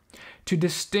emperor to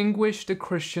distinguish the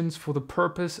Christians for the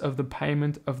purpose of the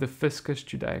payment of the Fiscus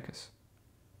Judaicus.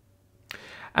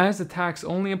 As the tax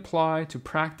only applied to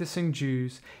practicing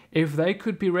Jews, if they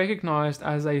could be recognized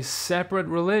as a separate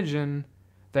religion,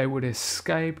 they would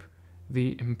escape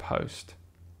the impost.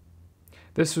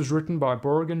 This was written by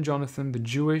Borg Jonathan, the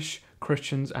Jewish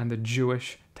Christians and the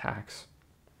Jewish tax.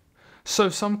 So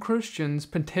some Christians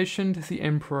petitioned the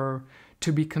emperor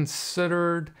to be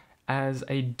considered as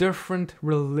a different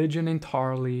religion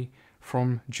entirely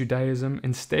from Judaism,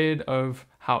 instead of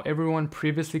how everyone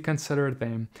previously considered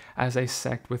them as a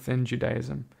sect within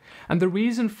Judaism. And the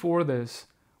reason for this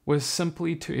was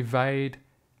simply to evade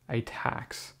a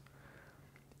tax.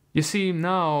 You see,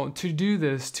 now, to do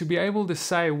this, to be able to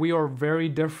say we are very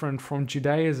different from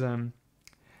Judaism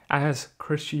as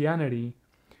Christianity,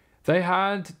 they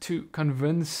had to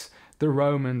convince the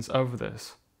Romans of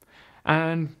this.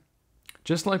 And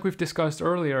just like we've discussed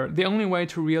earlier, the only way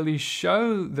to really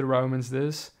show the Romans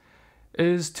this,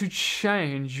 is to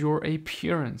change your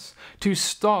appearance, to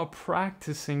stop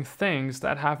practicing things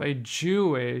that have a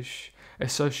Jewish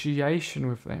association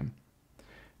with them.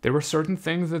 There were certain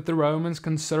things that the Romans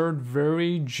considered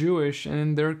very Jewish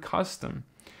in their custom.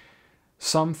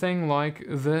 Something like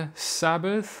the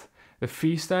Sabbath, the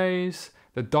feast days,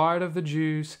 the diet of the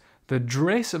Jews, the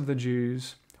dress of the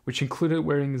Jews, which included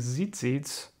wearing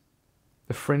tzitzits,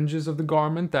 the fringes of the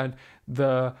garment that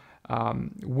the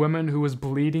woman who was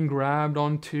bleeding grabbed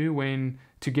onto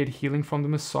to get healing from the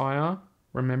Messiah.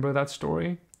 Remember that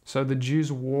story? So the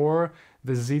Jews wore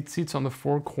the tzitzits on the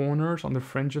four corners, on the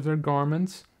fringe of their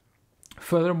garments.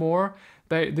 Furthermore,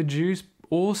 the Jews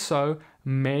also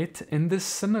met in the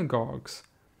synagogues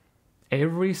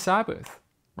every Sabbath,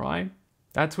 right?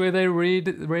 That's where they read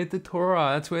the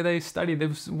Torah. That's where they studied. It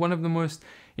was one of the most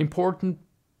important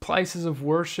places of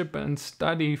worship and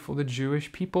study for the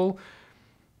Jewish people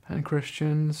and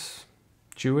Christians,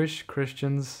 Jewish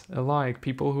Christians alike,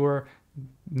 people who are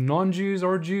non-Jews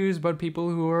or Jews, but people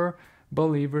who are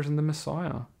believers in the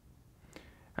Messiah.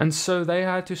 And so they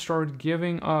had to start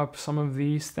giving up some of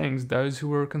these things, those who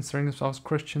were considering themselves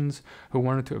Christians, who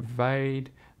wanted to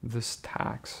evade this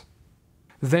tax.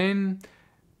 Then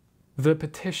the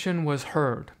petition was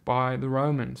heard by the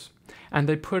Romans, and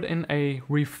they put in a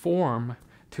reform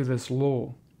to this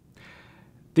law.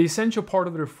 The essential part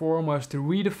of the reform was to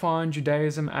redefine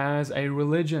Judaism as a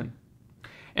religion.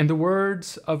 In the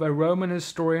words of a Roman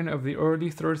historian of the early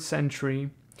 3rd century,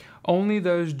 only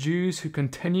those Jews who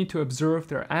continue to observe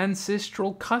their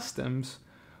ancestral customs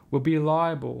will be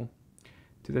liable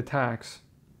to the tax.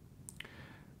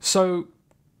 So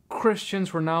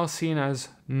Christians were now seen as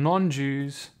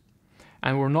non-Jews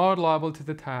and were not liable to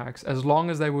the tax as long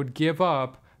as they would give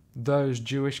up those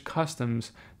Jewish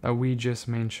customs that we just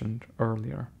mentioned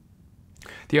earlier.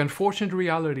 The unfortunate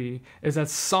reality is that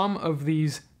some of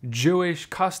these Jewish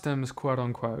customs, quote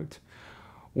unquote,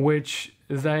 which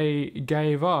they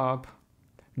gave up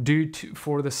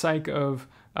for the sake of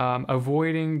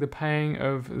avoiding the paying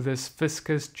of this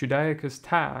fiscus Judaicus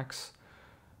tax,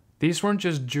 these weren't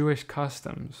just Jewish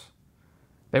customs.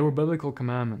 They were biblical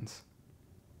commandments.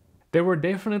 There were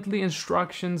definitely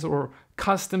instructions or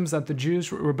customs that the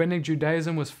Jews, rabbinic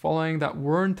Judaism was following that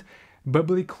weren't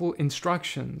biblical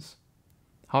instructions.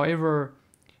 However,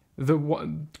 the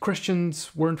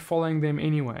Christians weren't following them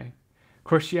anyway.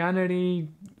 Christianity,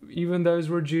 even those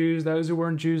who were Jews, those who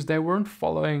weren't Jews, they weren't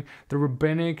following the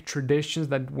rabbinic traditions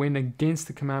that went against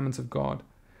the commandments of God.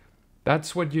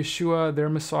 That's what Yeshua, their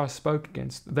Messiah, spoke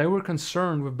against. They were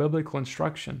concerned with biblical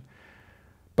instruction.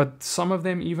 But some of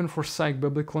them even forsake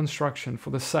biblical instruction for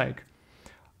the sake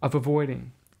of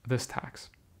avoiding this tax.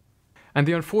 And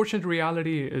the unfortunate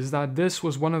reality is that this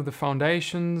was one of the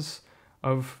foundations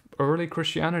of early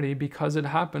Christianity because it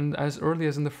happened as early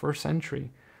as in the 1st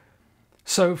century.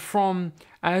 So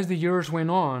as the years went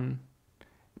on,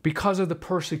 because of the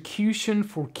persecution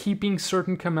for keeping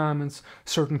certain commandments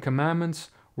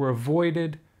were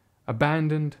avoided,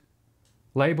 abandoned,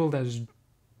 labeled as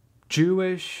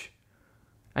Jewish.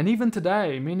 And even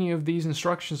today, many of these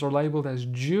instructions are labeled as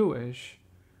Jewish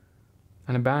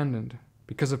and abandoned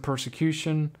because of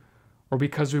persecution or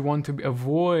because we want to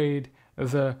avoid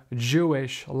the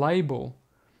Jewish label.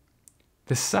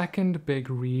 The second big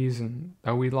reason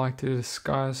that we'd like to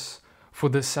discuss for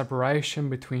this separation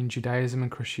between Judaism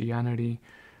and Christianity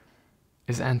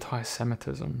is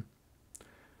anti-Semitism.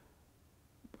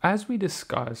 As we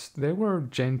discussed, there were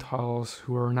Gentiles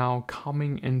who are now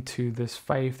coming into this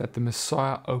faith that the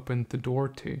Messiah opened the door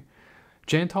to.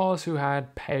 Gentiles who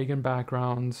had pagan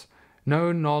backgrounds,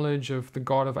 no knowledge of the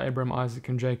God of Abraham, Isaac,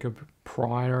 and Jacob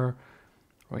prior,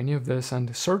 or any of this,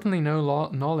 and certainly no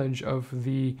knowledge of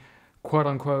the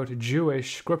quote-unquote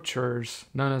Jewish scriptures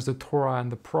known as the Torah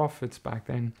and the prophets back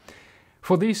then.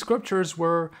 For these scriptures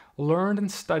were learned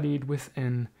and studied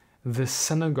within the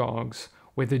synagogues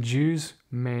where the Jews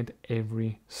met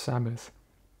every Sabbath.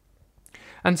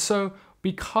 And so,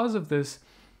 because of this,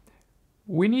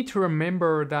 we need to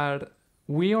remember that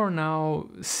we are now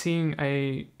seeing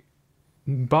a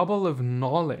bubble of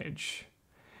knowledge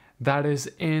that is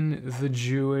in the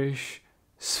Jewish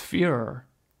sphere.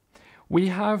 We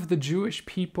have the Jewish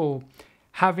people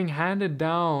having handed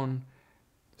down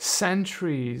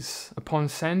centuries upon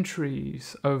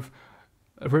centuries of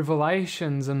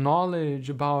revelations and knowledge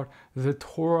about the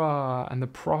Torah and the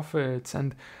prophets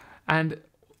and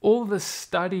all the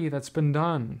study that's been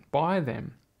done by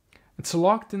them. It's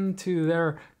locked into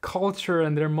their culture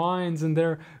and their minds and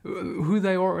who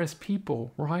they are as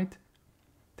people, right?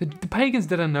 The pagans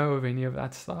didn't know of any of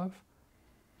that stuff.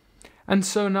 And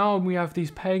so now we have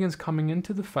these pagans coming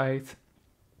into the faith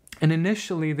And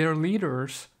initially, their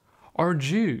leaders are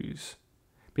Jews,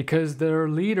 because their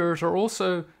leaders are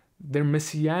also they're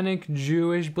Messianic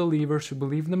Jewish believers who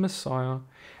believe in the Messiah,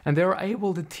 and they're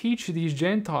able to teach these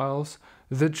Gentiles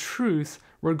the truth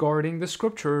regarding the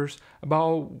scriptures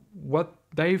about what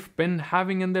they've been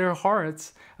having in their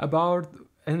hearts about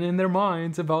and in their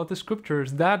minds about the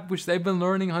scriptures, that which they've been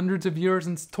learning hundreds of years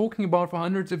and talking about for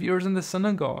hundreds of years in the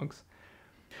synagogues.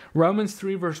 Romans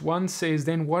 3 verse 1 says,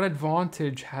 "Then what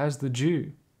advantage has the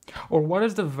Jew? Or what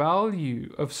is the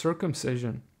value of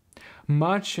circumcision?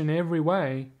 Much in every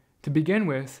way. To begin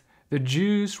with, the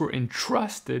Jews were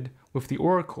entrusted with the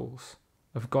oracles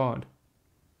of God."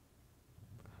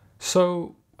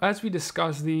 So, as we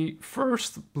discussed, the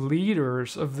first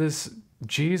leaders of this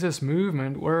Jesus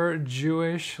movement were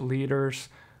Jewish leaders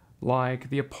like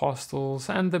the apostles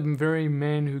and the very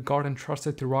men who God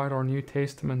entrusted to write our New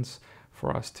Testaments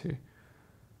for us too.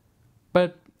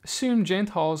 But soon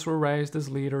Gentiles were raised as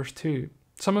leaders too.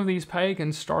 Some of these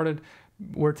pagans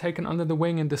were taken under the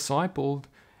wing and discipled,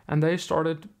 and they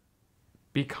started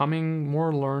becoming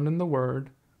more learned in the Word.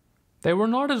 They were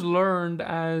not as learned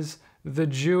as the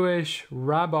Jewish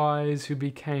rabbis who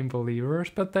became believers,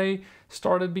 but they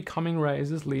started becoming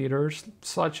raised as leaders,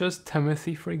 such as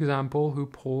Timothy, for example, who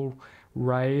Paul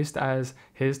raised as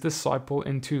his disciple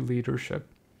into leadership.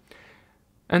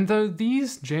 And though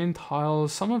these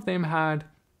Gentiles, some of them had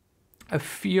a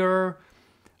fear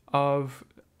of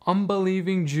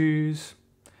unbelieving Jews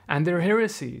and their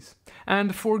heresies,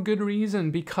 and for good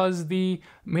reason, because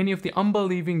many of the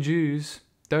unbelieving Jews,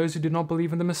 those who did not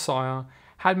believe in the Messiah,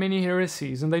 had many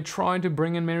heresies, and they tried to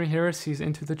bring in many heresies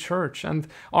into the church. And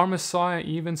our Messiah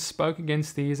even spoke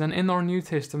against these, and in our New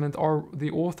Testament,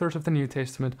 the authors of the New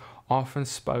Testament often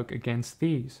spoke against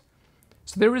these.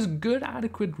 So there is good,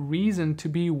 adequate reason to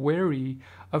be wary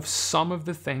of some of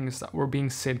the things that were being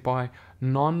said by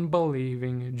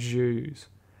non-believing Jews.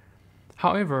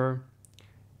 However,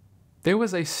 there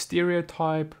was a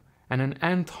stereotype and an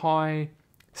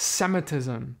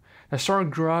anti-Semitism that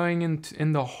started growing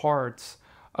in the hearts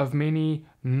of many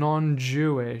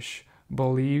non-Jewish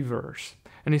believers,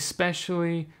 and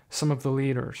especially some of the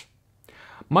leaders.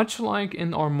 Much like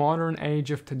in our modern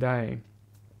age of today,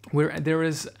 where there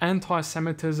is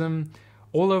anti-Semitism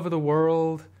all over the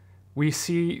world, we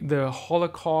see the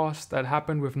Holocaust that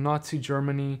happened with Nazi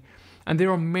Germany, and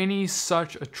there are many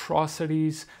such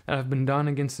atrocities that have been done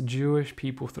against the Jewish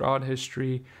people throughout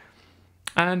history,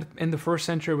 and in the first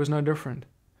century it was no different.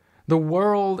 The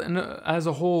world as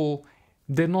a whole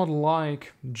did not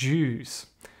like Jews.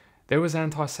 There was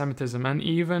anti-Semitism, and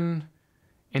even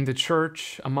in the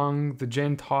church, among the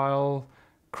Gentile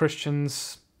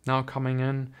Christians now coming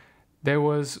in, there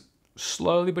was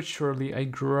slowly but surely a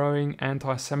growing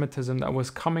anti-Semitism that was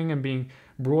coming and being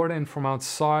brought in from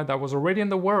outside, that was already in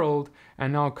the world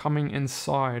and now coming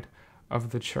inside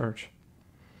of the church.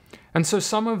 And so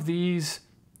some of these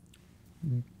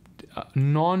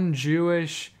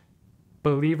non-Jewish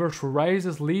believers were raised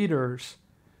as leaders,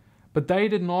 but they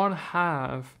did not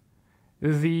have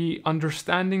the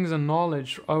understandings and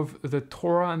knowledge of the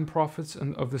Torah and prophets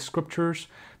and of the scriptures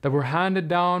that were handed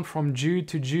down from Jew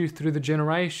to Jew through the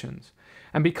generations.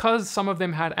 And because some of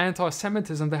them had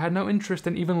anti-Semitism, they had no interest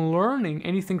in even learning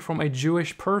anything from a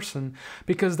Jewish person,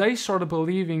 because they started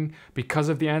believing, because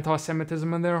of the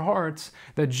anti-Semitism in their hearts,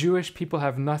 that Jewish people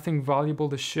have nothing valuable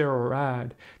to share or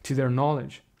add to their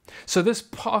knowledge. So this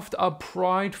puffed up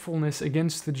pridefulness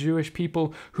against the Jewish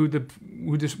people,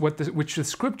 which the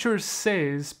scripture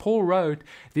says, Paul wrote,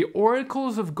 the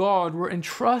oracles of God were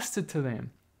entrusted to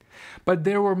them. But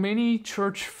there were many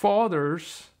church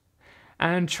fathers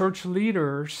and church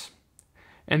leaders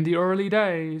in the early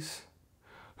days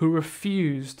who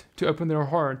refused to open their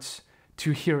hearts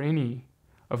to hear any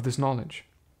of this knowledge.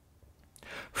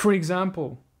 For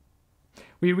example,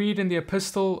 we read in the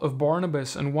epistle of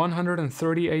Barnabas in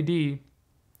 130 AD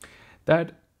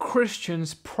that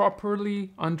Christians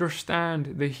properly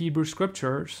understand the Hebrew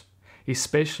scriptures,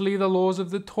 especially the laws of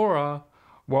the Torah,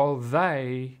 while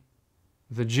they,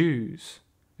 the Jews,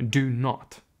 do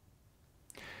not.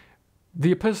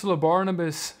 The epistle of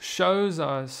Barnabas shows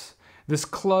us this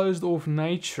closed-off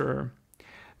nature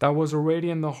that was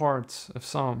already in the hearts of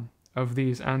some of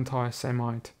these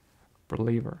anti-Semite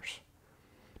believers.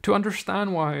 To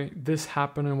understand why this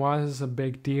happened and why this is a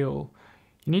big deal,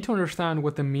 you need to understand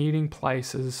what the meeting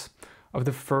places of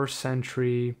the first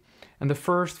century and the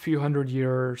first few hundred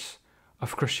years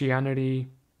of Christianity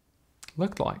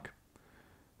looked like.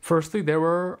 Firstly, there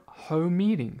were home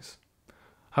meetings.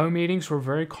 Home meetings were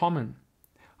very common.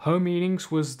 Home meetings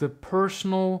was the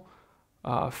personal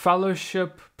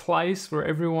fellowship place where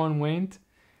everyone went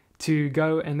to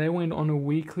go, and they went on a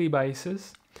weekly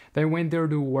basis. They went there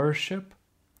to worship.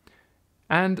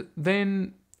 And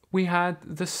then we had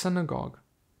the synagogue.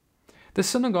 The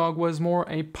synagogue was more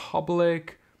a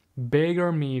public,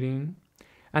 bigger meeting,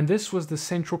 and this was the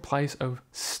central place of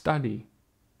study.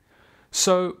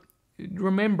 So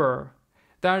remember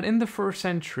that in the first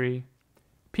century,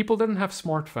 people didn't have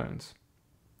smartphones.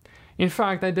 In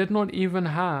fact, they did not even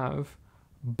have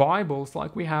Bibles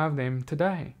like we have them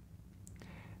today.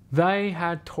 They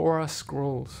had Torah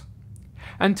scrolls.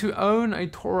 And to own a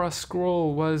Torah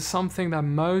scroll was something that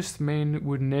most men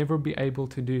would never be able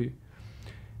to do,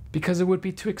 because it would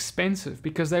be too expensive,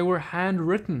 because they were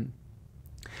handwritten.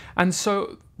 And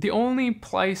so the only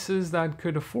places that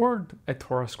could afford a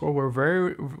Torah scroll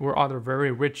were either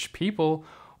very rich people,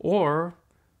 or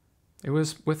it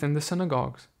was within the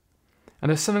synagogues.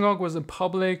 And the synagogue was a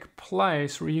public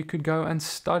place where you could go and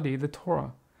study the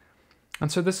Torah.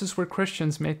 And so this is where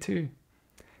Christians met too.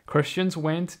 Christians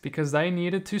went because they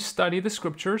needed to study the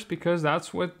scriptures, because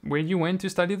that's where you went to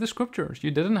study the scriptures.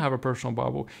 You didn't have a personal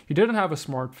Bible. You didn't have a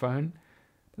smartphone.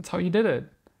 That's how you did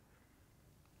it.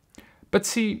 But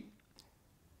see,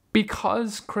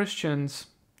 because Christians,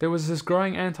 there was this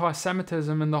growing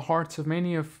anti-Semitism in the hearts of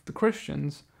many of the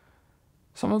Christians,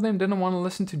 some of them didn't want to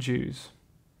listen to Jews.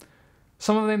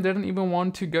 Some of them didn't even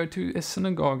want to go to a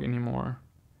synagogue anymore.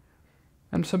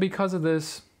 And so because of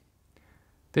this,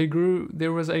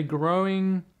 there was a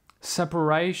growing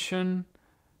separation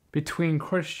between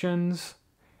Christians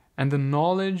and the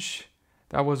knowledge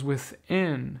that was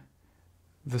within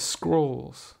the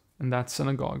scrolls in that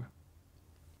synagogue.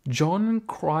 John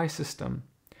Chrysostom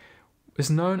is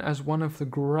known as one of the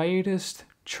greatest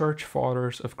church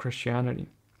fathers of Christianity.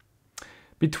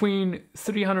 Between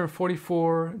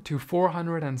 344 to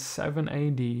 407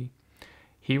 AD,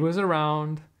 he was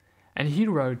around, and he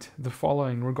wrote the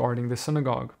following regarding the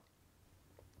synagogue.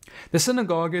 The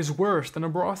synagogue is worse than a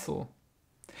brothel.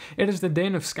 It is the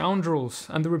den of scoundrels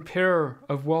and the repair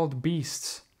of wild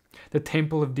beasts, the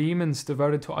temple of demons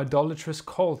devoted to idolatrous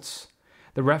cults,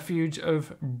 the refuge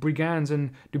of brigands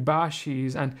and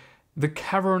debauchees, and the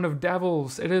cavern of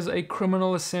devils. It is a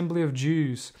criminal assembly of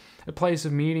Jews, a place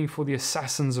of meeting for the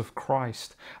assassins of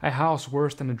Christ, a house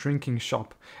worse than a drinking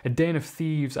shop, a den of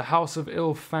thieves, a house of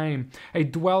ill fame, a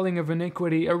dwelling of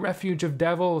iniquity, a refuge of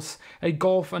devils, a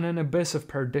gulf and an abyss of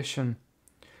perdition.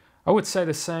 I would say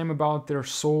the same about their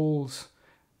souls.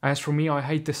 As for me, I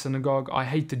hate the synagogue, I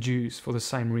hate the Jews for the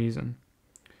same reason.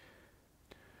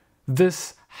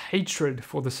 This hatred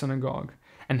for the synagogue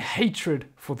and hatred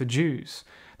for the Jews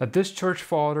that this church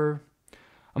father,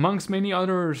 amongst many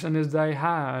others in his day,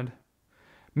 had,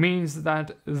 means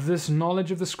that this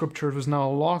knowledge of the scriptures was now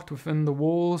locked within the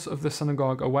walls of the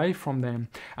synagogue, away from them,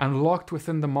 and locked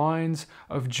within the minds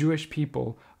of Jewish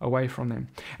people, away from them.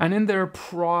 And in their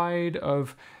pride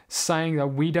of saying that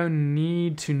we don't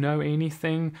need to know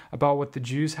anything about what the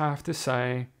Jews have to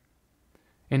say,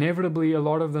 inevitably a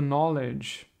lot of the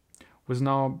knowledge was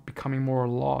now becoming more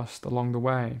lost along the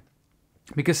way.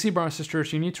 Because see, brothers and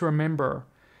sisters, you need to remember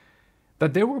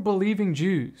that there were believing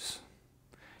Jews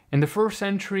in the first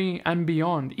century and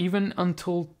beyond, even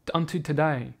unto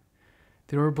today.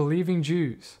 There were believing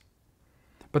Jews.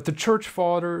 But the church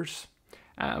fathers,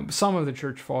 some of the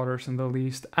church fathers in the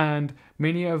least, and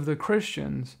many of the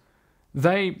Christians,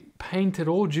 they painted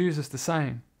all Jews as the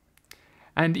same.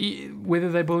 And whether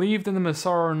they believed in the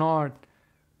Messiah or not,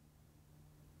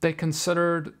 they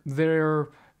considered their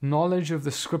knowledge of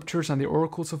the scriptures and the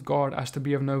oracles of God as to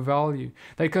be of no value.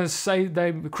 They can say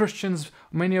Christians,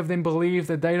 many of them believe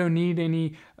that they don't need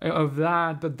any of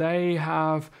that, but they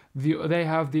have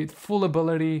the full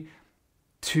ability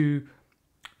to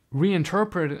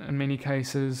reinterpret, in many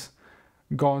cases,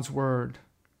 God's word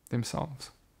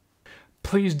themselves.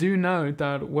 Please do note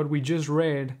that what we just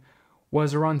read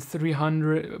was around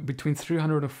between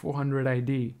 300 and 400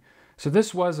 AD. So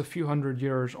this was a few hundred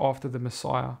years after the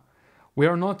Messiah. We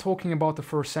are not talking about the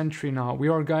first century now. We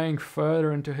are going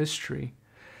further into history.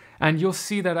 And you'll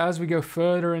see that as we go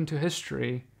further into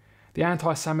history, the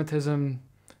anti-Semitism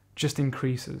just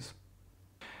increases.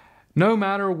 No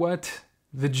matter what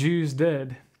the Jews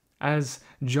did, as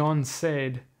John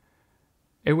said,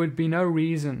 it would be no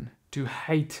reason to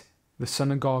hate the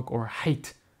synagogue or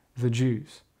hate the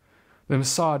Jews. The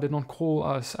Messiah did not call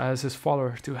us as his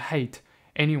followers to hate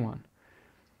anyone,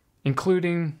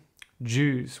 including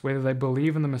Jews, whether they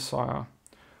believe in the Messiah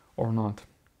or not.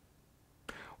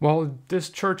 While this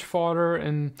church father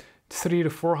in 300 to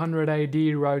 400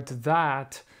 AD wrote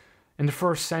that, in the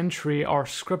first century our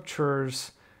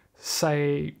scriptures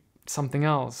say something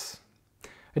else.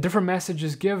 A different message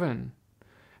is given.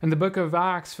 In the book of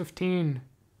Acts 15,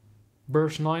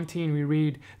 verse 19 we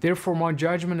read, "Therefore my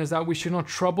judgment is that we should not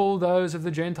trouble those of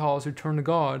the Gentiles who turn to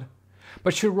God,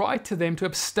 but should write to them to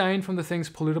abstain from the things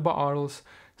polluted by idols,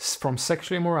 from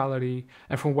sexual immorality,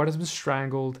 and from what has been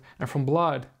strangled, and from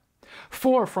blood.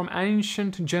 For from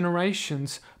ancient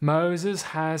generations Moses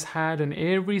has had in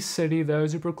every city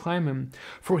those who proclaim him,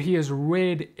 for he has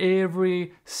read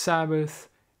every Sabbath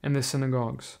in the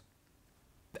synagogues."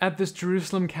 At this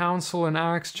Jerusalem council in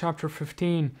Acts chapter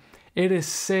 15, it is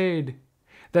said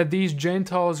that these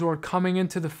Gentiles who are coming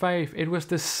into the faith, it was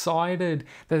decided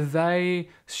that they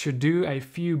should do a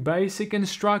few basic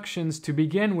instructions to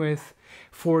begin with,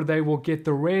 for they will get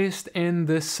the rest in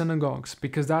the synagogues.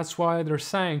 Because that's why they're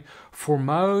saying, for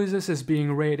Moses is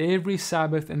being read every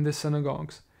Sabbath in the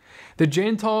synagogues. The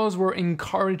Gentiles were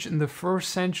encouraged in the first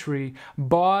century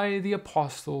by the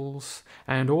apostles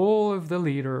and all of the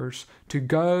leaders to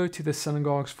go to the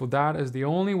synagogues, for that is the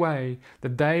only way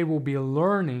that they will be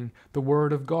learning the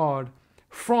Word of God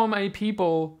from a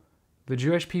people, the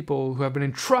Jewish people, who have been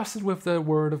entrusted with the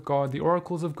Word of God, the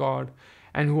oracles of God,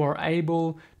 and who are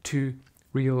able to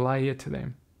relay it to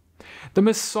them. The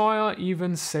Messiah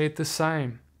even said the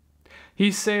same. He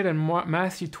said in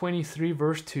Matthew 23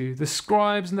 verse 2, "The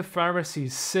scribes and the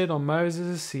Pharisees sit on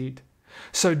Moses' seat.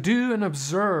 So do and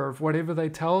observe whatever they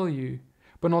tell you,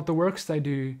 but not the works they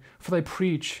do, for they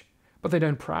preach, but they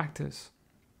don't practice."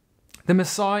 The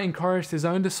Messiah encouraged his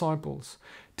own disciples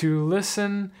to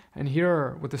listen and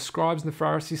hear what the scribes and the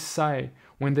Pharisees say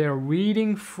when they are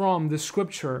reading from the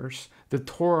scriptures, the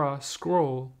Torah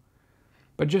scroll,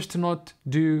 but just to not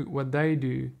do what they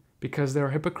do, because they're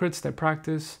hypocrites.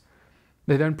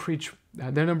 They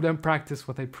don't practice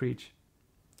what they preach.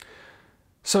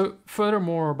 So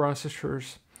furthermore, brothers and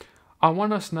sisters, I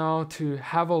want us now to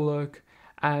have a look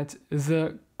at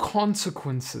the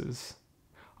consequences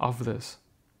of this.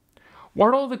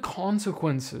 What are the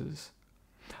consequences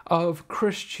of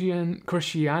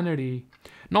Christianity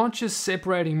not just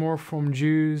separating more from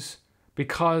Jews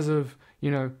because of,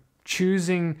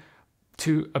 choosing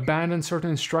to abandon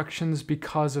certain instructions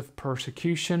because of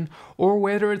persecution, or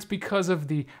whether it's because of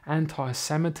the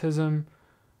anti-Semitism?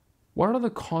 What are the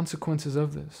consequences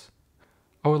of this?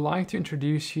 I would like to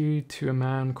introduce you to a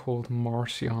man called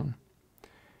Marcion.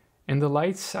 In the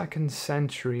late 2nd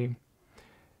century,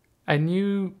 a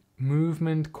new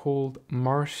movement called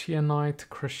Marcionite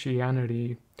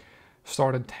Christianity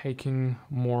started taking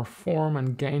more form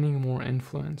and gaining more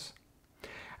influence.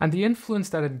 And the influence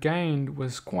that it gained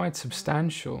was quite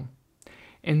substantial.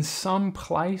 In some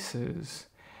places,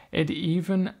 it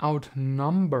even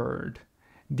outnumbered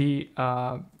the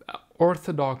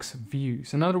Orthodox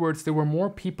views. In other words, there were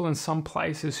more people in some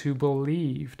places who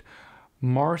believed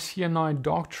Marcionite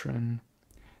doctrine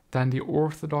than the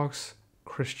Orthodox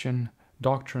Christian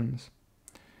doctrines.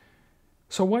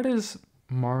 So what is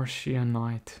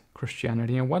Marcionite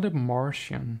Christianity, and what did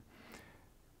Marcion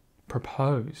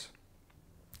propose?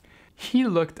 He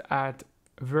looked at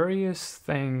various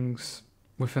things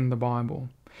within the Bible.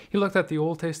 He looked at the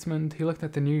Old Testament, he looked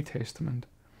at the New Testament,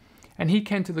 and he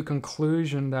came to the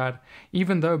conclusion that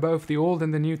even though both the Old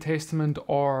and the New Testament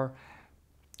are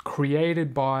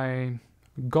created by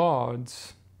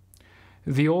gods,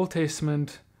 the Old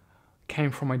Testament came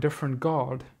from a different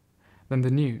God than the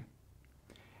New,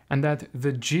 and that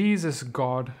the Jesus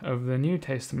God of the New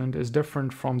Testament is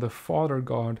different from the Father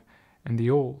God in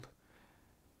the Old.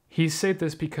 He said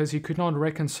this because he could not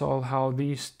reconcile how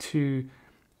these two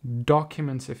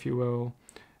documents, if you will,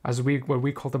 what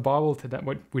we call the Bible today,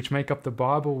 which make up the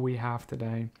Bible we have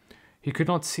today, he could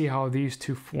not see how these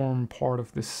two form part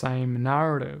of the same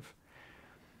narrative.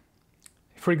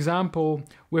 For example,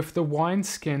 with the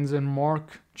wineskins in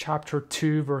Mark chapter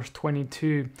 2, verse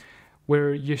 22,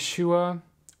 where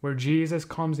Jesus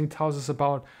comes and he tells us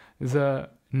about the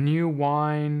new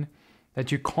wine, that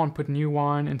you can't put new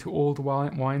wine into old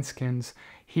wineskins.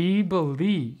 He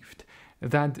believed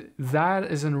that that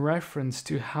is in reference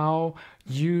to how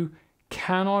you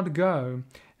cannot go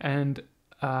and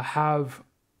have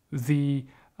the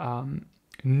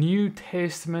New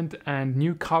Testament and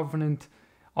New Covenant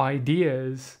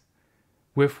ideas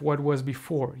with what was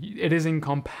before. It is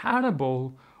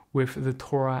incompatible with the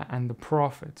Torah and the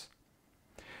prophets.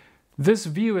 This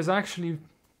view is actually,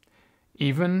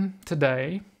 even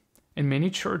today, in many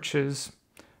churches,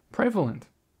 prevalent.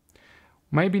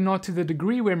 Maybe not to the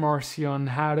degree where Marcion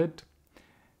had it,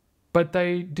 but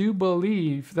they do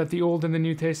believe that the Old and the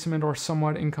New Testament are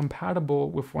somewhat incompatible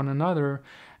with one another,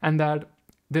 and that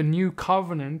the New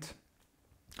Covenant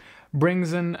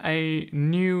brings in a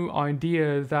new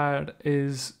idea that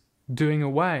is doing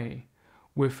away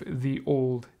with the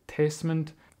Old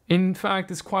Testament. In fact,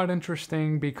 it's quite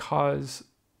interesting because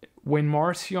when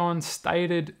Marcion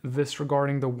stated this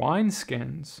regarding the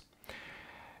wineskins,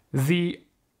 the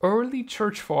early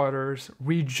church fathers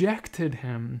rejected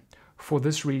him for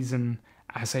this reason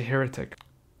as a heretic.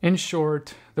 In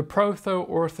short, the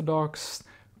proto-Orthodox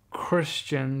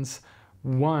Christians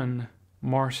won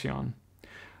Marcion.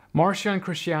 Marcion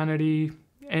Christianity,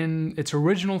 in its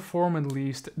original form at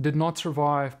least, did not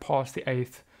survive past the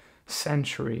 8th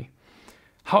century.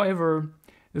 However,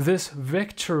 this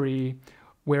victory,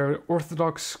 where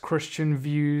Orthodox Christian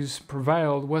views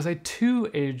prevailed, was a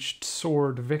two-edged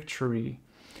sword victory.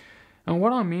 And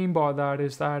what I mean by that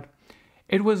is that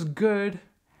it was good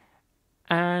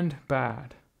and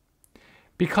bad.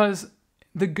 Because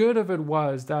the good of it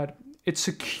was that it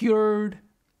secured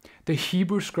the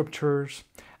Hebrew scriptures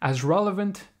as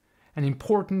relevant and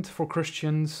important for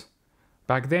Christians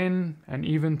back then and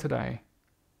even today.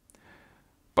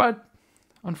 But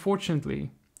unfortunately,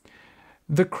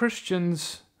 the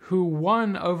Christians who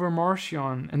won over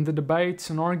Marcion in the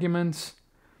debates and arguments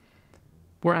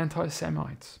were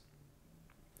anti-Semites.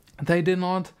 They did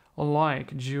not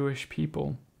like Jewish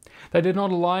people. They did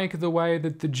not like the way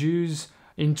that the Jews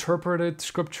interpreted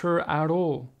scripture at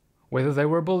all, whether they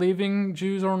were believing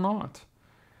Jews or not.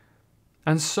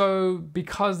 And so,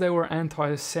 because they were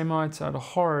anti-Semites at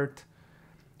heart,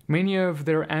 many of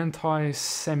their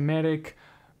anti-Semitic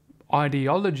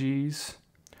ideologies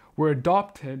were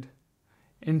adopted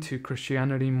into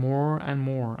Christianity more and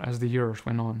more as the years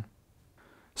went on.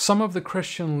 Some of the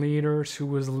Christian leaders who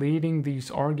was leading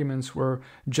these arguments were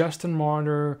Justin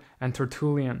Martyr and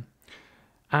Tertullian.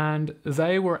 And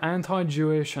they were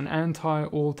anti-Jewish and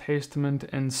anti-Old Testament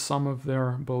in some of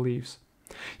their beliefs.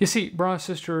 You see, brothers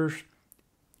and sisters,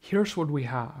 here's what we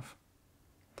have.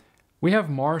 We have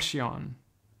Marcion,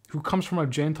 who comes from a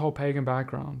Gentile pagan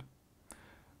background,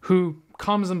 who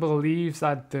comes and believes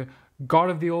that the God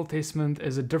of the Old Testament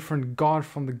is a different God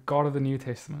from the God of the New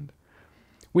Testament.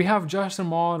 We have Justin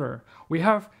Martyr, we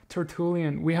have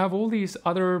Tertullian, we have all these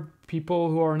other people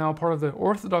who are now part of the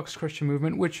Orthodox Christian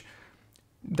movement, which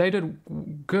they did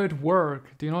good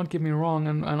work, do not get me wrong,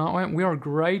 and we are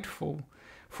grateful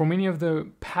for many of the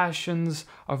passions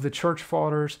of the church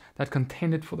fathers that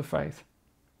contended for the faith.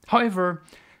 However,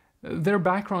 their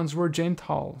backgrounds were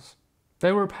Gentiles.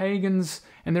 They were pagans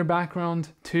in their background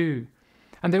too.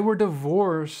 And they were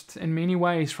divorced in many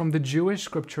ways from the Jewish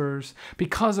scriptures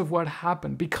because of what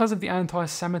happened, because of the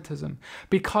anti-Semitism,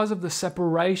 because of the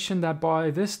separation that by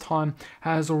this time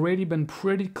has already been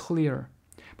pretty clear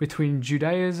between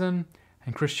Judaism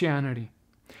and Christianity,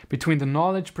 between the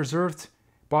knowledge preserved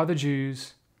by the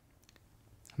Jews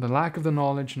and the lack of the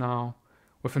knowledge now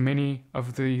within many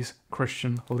of these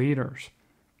Christian leaders.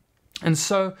 And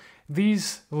so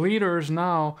these leaders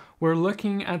now were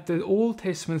looking at the Old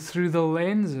Testament through the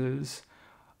lenses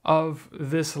of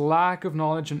this lack of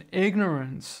knowledge and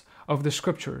ignorance of the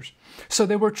scriptures. So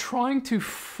they were trying to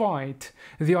fight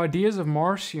the ideas of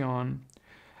Marcion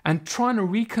and trying to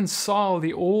reconcile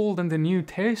the Old and the New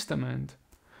Testament,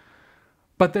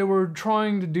 but they were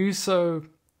trying to do so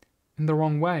in the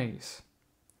wrong ways.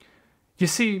 You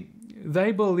see,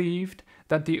 they believed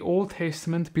that the Old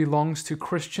Testament belongs to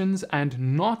Christians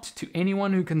and not to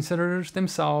anyone who considers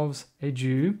themselves a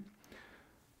Jew,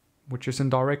 which is in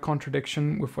direct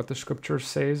contradiction with what the scripture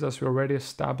says, as we already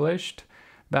established,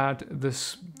 that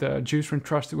the Jews were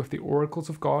entrusted with the oracles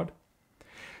of God.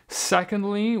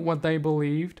 Secondly, what they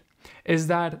believed is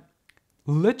that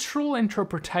literal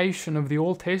interpretation of the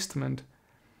Old Testament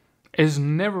is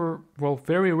never, well,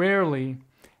 very rarely,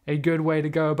 a good way to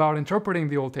go about interpreting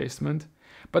the Old Testament,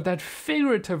 but that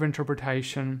figurative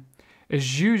interpretation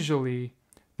is usually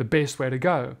the best way to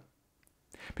go.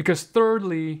 Because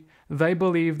thirdly, they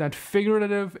believe that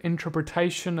figurative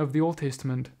interpretation of the Old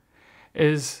Testament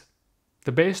is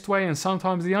the best way and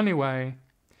sometimes the only way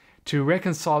to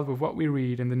reconcile with what we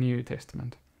read in the New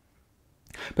Testament.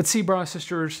 But see, brothers and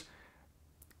sisters,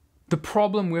 the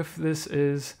problem with this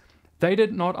is they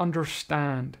did not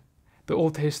understand the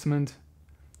Old Testament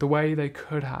the way they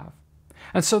could have.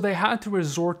 And so they had to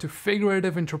resort to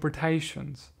figurative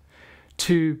interpretations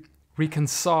to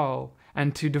reconcile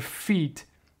and to defeat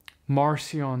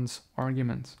Marcion's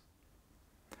arguments.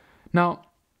 Now,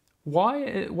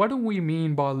 what do we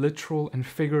mean by literal and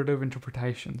figurative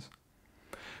interpretations?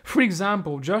 For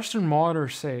example, Justin Martyr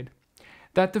said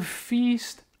that the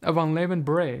Feast of Unleavened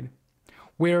Bread,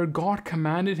 where God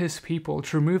commanded his people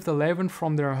to remove the leaven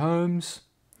from their homes,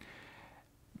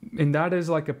 and that is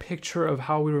like a picture of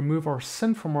how we remove our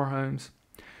sin from our homes.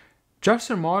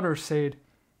 Justin Martyr said,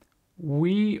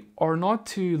 we are not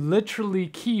to literally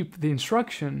keep the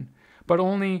instruction, but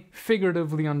only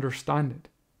figuratively understand it.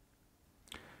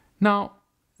 Now,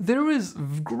 there is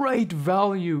great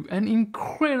value and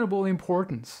incredible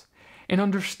importance in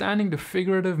understanding the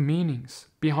figurative meanings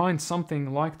behind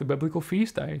something like the biblical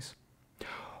feast days,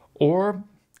 or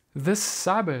this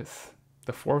Sabbath,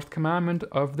 the fourth commandment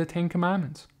of the Ten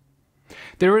Commandments.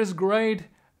 There is great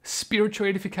spiritual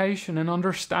edification and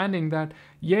understanding that,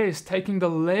 yes, taking the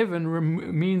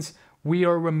leaven means we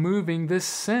are removing this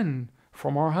sin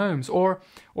from our homes, or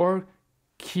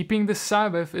keeping the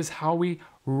Sabbath is how we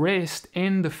rest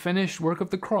in the finished work of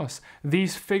the cross.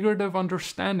 These figurative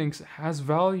understandings has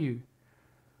value.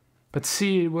 But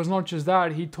see, it was not just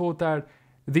that. He taught that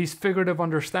these figurative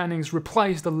understandings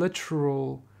replace the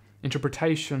literal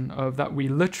interpretation of that we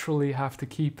literally have to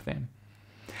keep them.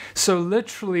 So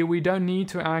literally, we don't need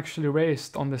to actually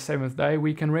rest on the seventh day.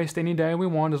 We can rest any day we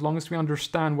want as long as we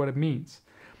understand what it means.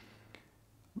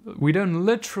 We don't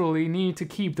literally need to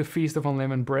keep the Feast of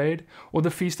Unleavened Bread or the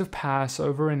Feast of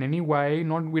Passover in any way.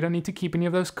 We don't need to keep any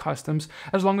of those customs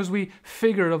as long as we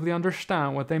figuratively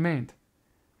understand what they meant.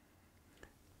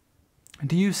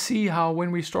 Do you see how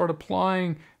when we start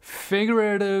applying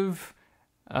figurative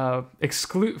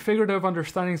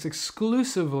understandings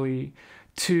exclusively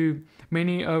to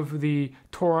many of the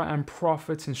Torah and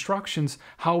prophets' instructions,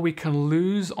 how we can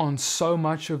lose on so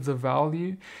much of the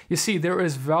value? You see, there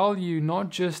is value not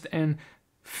just in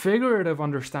figurative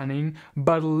understanding,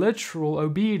 but literal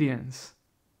obedience.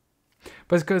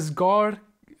 Because God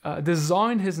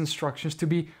designed His instructions to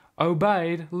be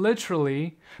obeyed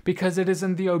literally, because it is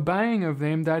in the obeying of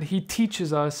them that He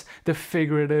teaches us the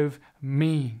figurative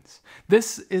means.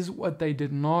 This is what they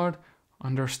did not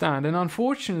understand. And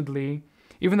unfortunately,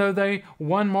 even though they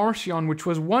won Marcion, which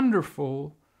was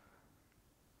wonderful,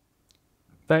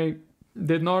 they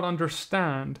did not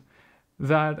understand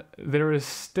that there is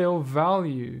still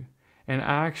value in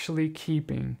actually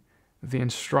keeping the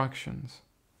instructions.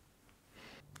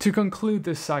 To conclude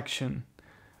this section,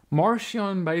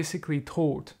 Marcion basically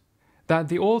taught that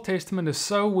the Old Testament is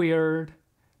so weird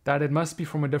that it must be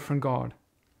from a different God.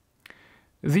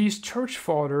 These church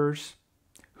fathers,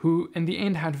 who in the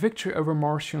end had victory over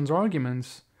Marcion's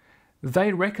arguments,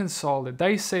 they reconciled it.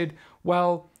 They said,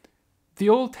 well, the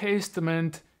Old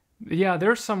Testament, yeah,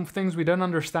 there's some things we don't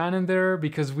understand in there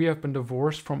because we have been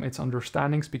divorced from its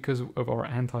understandings because of our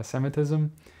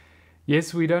anti-Semitism.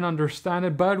 Yes, we don't understand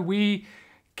it, but we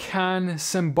can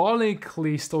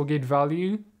symbolically still get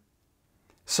value,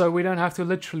 so we don't have to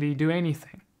literally do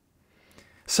anything.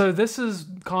 So this is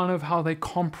kind of how they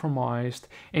compromised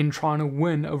in trying to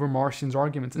win over Marcion's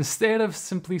arguments. Instead of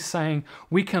simply saying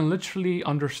we can literally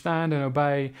understand and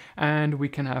obey, and we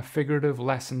can have figurative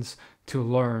lessons to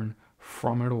learn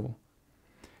from it all.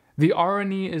 The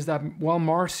irony is that while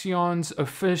Marcion's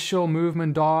official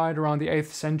movement died around the 8th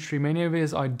century, many of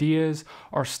his ideas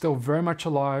are still very much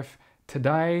alive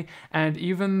today. And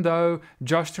even though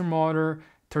Justin Martyr,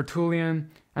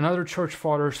 Tertullian, and other church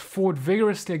fathers fought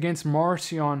vigorously against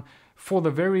Marcion for the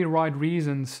very right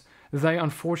reasons, they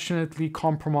unfortunately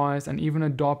compromised and even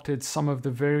adopted some of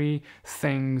the very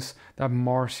things that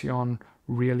Marcion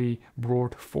really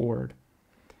brought forward.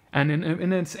 And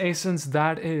in its essence,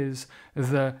 that is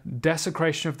the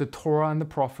desecration of the Torah and the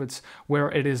prophets, where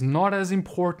it is not as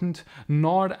important,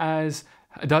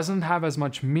 it doesn't have as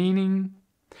much meaning.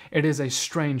 It is a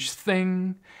strange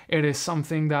thing. It is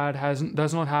something that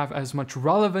does not have as much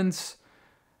relevance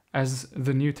as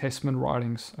the New Testament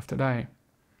writings of today.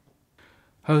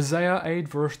 Hosea 8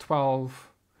 verse 12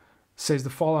 says the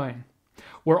following: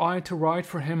 "Were I to write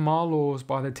for him my laws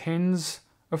by the tens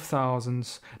of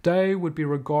thousands, they would be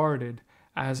regarded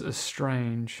as a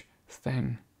strange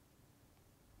thing."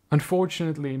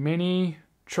 Unfortunately, many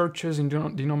churches and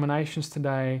denominations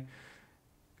today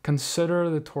consider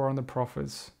the Torah and the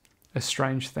prophets a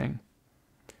strange thing.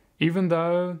 Even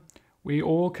though we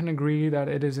all can agree that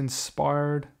it is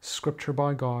inspired scripture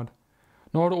by God,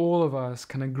 not all of us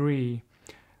can agree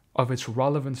of its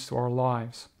relevance to our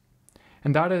lives.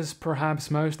 And that is perhaps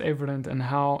most evident in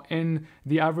how in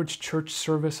the average church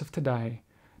service of today,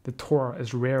 the Torah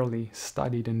is rarely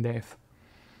studied in depth.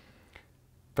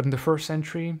 But in the first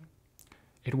century,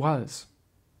 it was.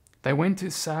 They went to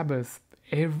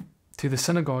to the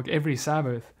synagogue every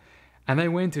Sabbath, and they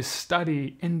went to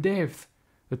study in depth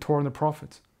the Torah and the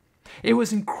prophets. It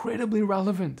was incredibly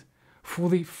relevant for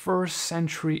the first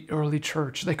century early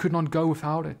church. They could not go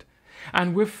without it.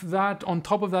 And with that, on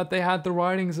top of that, they had the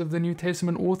writings of the New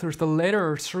Testament authors, the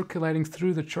letters circulating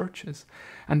through the churches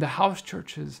and the house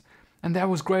churches. And that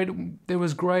was great. There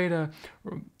was great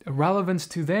relevance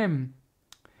to them.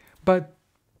 But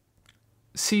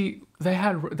see,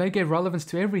 they gave relevance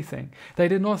to everything. They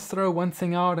did not throw one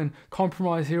thing out and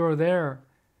compromise here or there.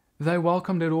 They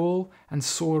welcomed it all and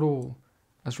saw it all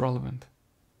as relevant.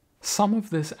 Some of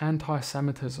this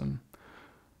anti-Semitism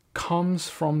comes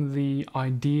from the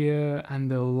idea and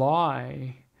the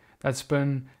lie that's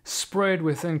been spread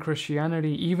within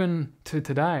Christianity even to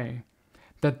today,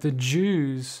 that the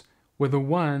Jews were the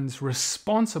ones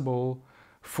responsible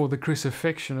for the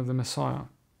crucifixion of the Messiah.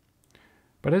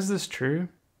 But is this true?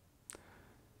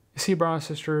 You see, brothers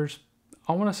and sisters,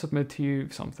 I want to submit to you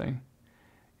something.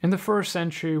 In the first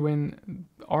century, when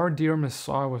our dear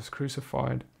Messiah was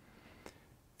crucified,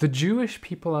 the Jewish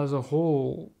people as a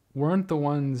whole weren't the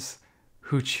ones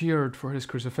who cheered for his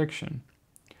crucifixion.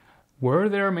 Were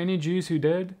there many Jews who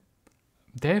did?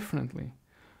 Definitely.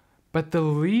 But the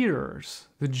leaders,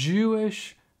 the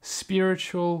Jewish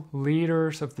spiritual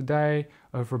leaders of the day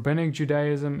of rabbinic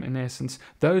Judaism, in essence,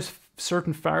 those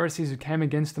certain Pharisees who came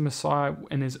against the Messiah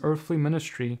in his earthly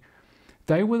ministry,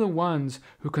 they were the ones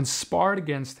who conspired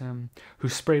against him, who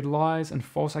spread lies and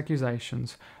false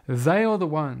accusations. They are the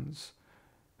ones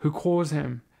who caused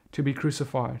him to be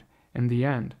crucified in the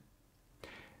end.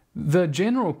 The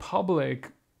general public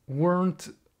weren't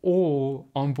all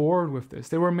on board with this.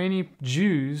 There were many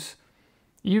Jews,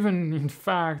 even in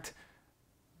fact,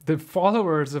 the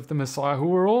followers of the Messiah, who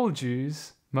were all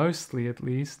Jews, mostly at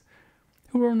least,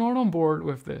 who were not on board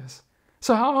with this.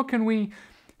 So how can we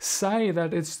say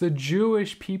that it's the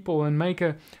Jewish people and make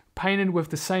a painted with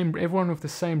the same, everyone with the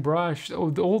same brush,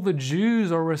 all the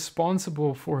Jews are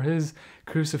responsible for his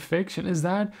crucifixion? Is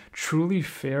that truly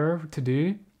fair to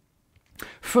do?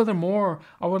 Furthermore,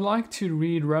 I would like to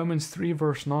read Romans 3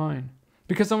 verse 9,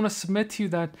 because I want to submit to you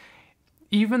that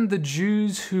even the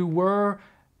Jews who were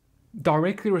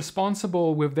directly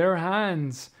responsible with their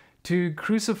hands to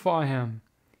crucify him,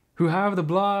 who have the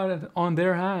blood on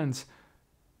their hands,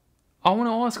 I want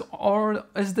to ask,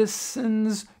 is the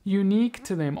sins unique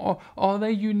to them? Are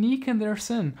they unique in their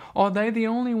sin? Are they the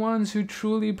only ones who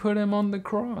truly put him on the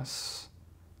cross?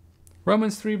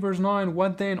 Romans 3 verse 9,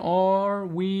 what then, are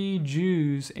we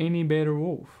Jews any better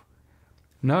off?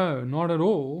 No, not at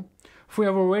all. For we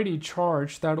have already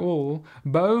charged that all,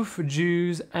 both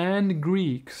Jews and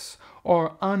Greeks,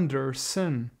 are under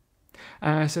sin.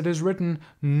 As it is written,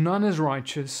 none is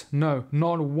righteous, no,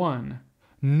 not one.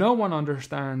 No one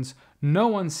understands, no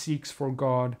one seeks for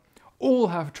God. All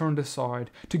have turned aside.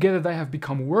 Together they have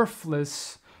become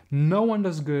worthless. No one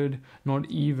does good, not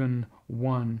even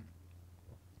one.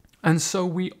 And so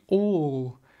we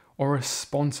all are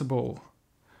responsible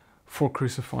for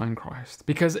crucifying Christ,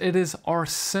 because it is our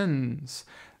sins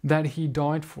that he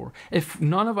died for. If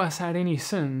none of us had any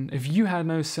sin, if you had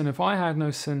no sin, if I had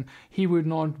no sin, he would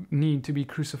not need to be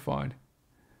crucified.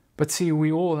 But see,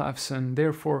 we all have sin.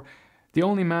 Therefore, the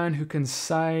only man who can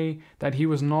say that he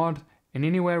was not in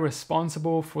any way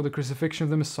responsible for the crucifixion of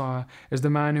the Messiah is the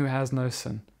man who has no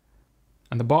sin.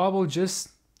 And the Bible just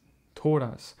taught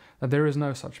us that there is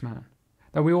no such man,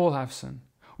 that we all have sin.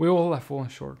 We all have fallen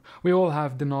short. We all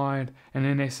have denied and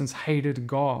in essence hated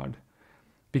God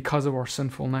because of our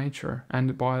sinful nature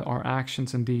and by our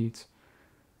actions and deeds.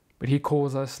 But he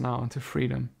calls us now to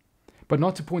freedom. But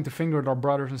not to point the finger at our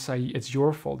brothers and say, it's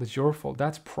your fault, it's your fault.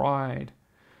 That's pride.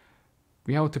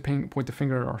 We have to point the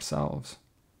finger at ourselves.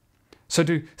 So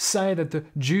to say that the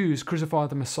Jews crucified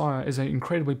the Messiah is an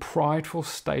incredibly prideful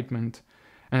statement,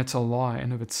 and it's a lie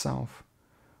in of itself.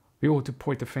 We ought to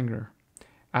point the finger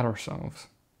at ourselves.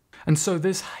 And so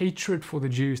this hatred for the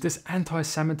Jews, this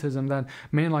anti-Semitism that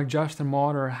men like Justin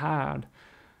Martyr had,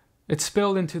 it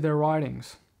spilled into their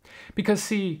writings. Because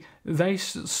see, they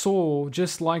saw,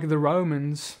 just like the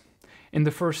Romans in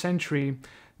the first century,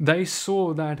 they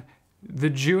saw that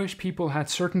the Jewish people had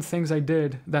certain things they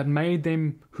did that made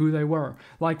them who they were.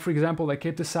 Like, for example, they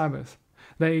kept the Sabbath.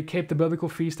 They kept the biblical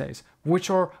feast days,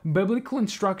 which are biblical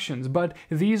instructions, but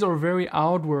these are very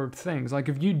outward things. Like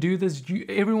if you do this,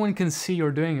 everyone can see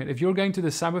you're doing it. If you're going to the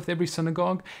Sabbath every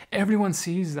synagogue, everyone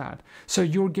sees that. So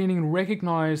you're getting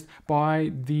recognized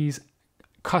by these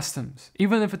customs,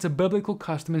 even if it's a biblical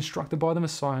custom instructed by the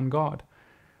Messiah and God.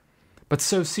 But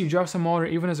so see, Judaism Martyr,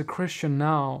 even as a Christian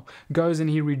now, goes and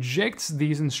he rejects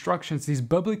these instructions, these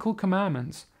biblical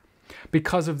commandments,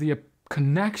 because of the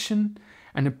connection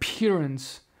and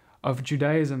appearance of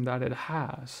Judaism that it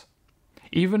has.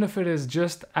 Even if it is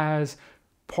just as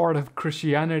part of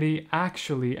Christianity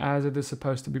actually as it is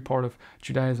supposed to be part of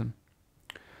Judaism.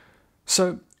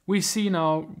 So we see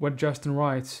now what Justin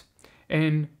writes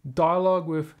in dialogue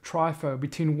with Trypho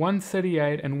between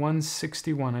 138 and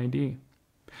 161 AD.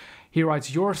 He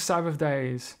writes, your Sabbath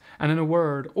days, and in a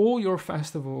word, all your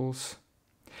festivals,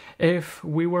 If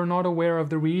we were not aware of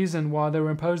the reason why they were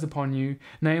imposed upon you,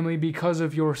 namely because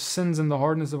of your sins and the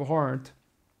hardness of heart,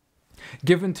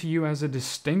 given to you as a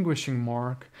distinguishing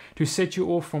mark to set you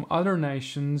off from other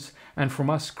nations and from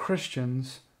us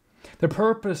Christians, the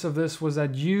purpose of this was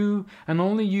that you and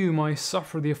only you might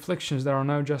suffer the afflictions that are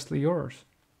now justly yours,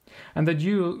 and that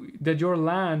your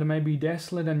land may be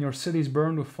desolate and your cities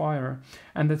burned with fire,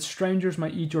 and that strangers may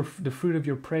eat the fruit of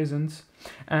your presence,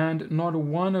 and not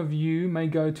one of you may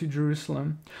go to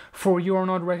Jerusalem, for you are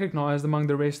not recognized among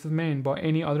the rest of men by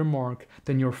any other mark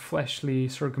than your fleshly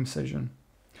circumcision.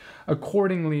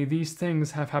 Accordingly, these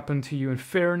things have happened to you in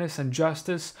fairness and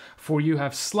justice, for you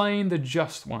have slain the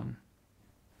just one.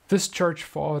 This church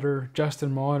father,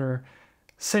 Justin Martyr,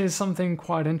 says something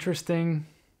quite interesting,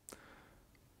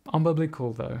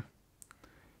 unbiblical though.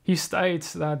 He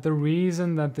states that the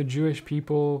reason that the Jewish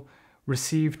people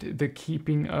received the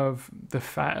keeping of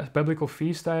the biblical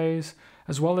feast days,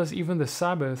 as well as even the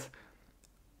Sabbath,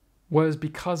 was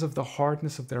because of the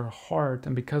hardness of their heart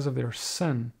and because of their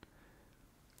sin.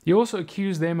 He also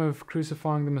accused them of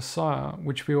crucifying the Messiah,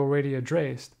 which we already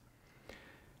addressed.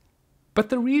 But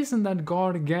the reason that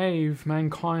God gave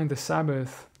mankind the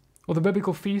Sabbath or the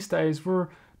biblical feast days were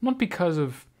not because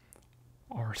of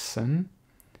our sin.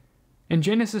 In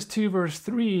Genesis 2 verse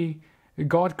 3,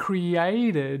 God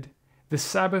created the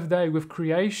Sabbath day with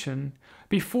creation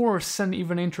before sin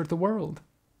even entered the world.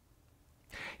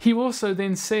 He also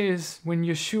then says, when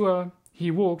Yeshua,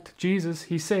 Jesus,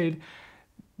 he said,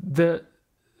 the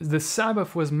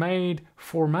Sabbath was made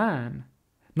for man,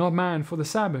 not man for the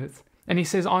Sabbath. And he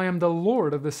says, I am the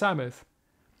Lord of the Sabbath.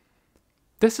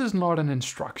 This is not an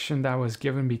instruction that was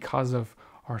given because of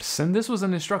our sin. This was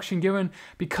an instruction given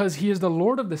because he is the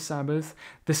Lord of the Sabbath.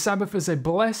 The Sabbath is a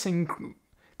blessing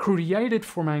created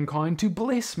for mankind to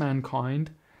bless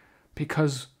mankind,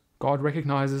 because God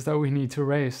recognizes that we need to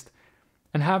rest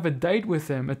and have a date with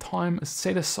him, a time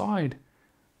set aside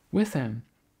with him.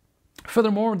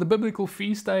 Furthermore, the biblical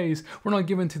feast days were not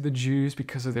given to the Jews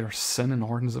because of their sin and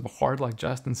hardness of heart, like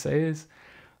Justin says.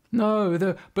 No,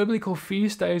 the biblical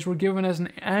feast days were given as an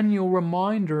annual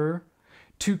reminder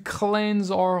to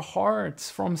cleanse our hearts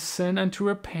from sin and to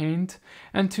repent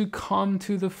and to come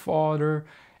to the Father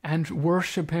and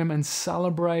worship him and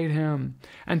celebrate him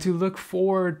and to look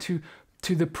forward to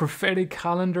the prophetic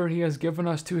calendar he has given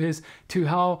us, to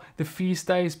how the feast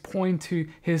days point to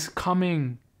his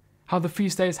coming, how the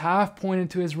feast days have pointed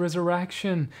to his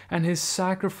resurrection and his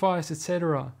sacrifice,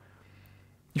 etc.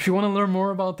 If you want to learn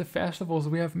more about the festivals,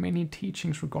 we have many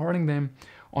teachings regarding them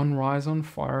on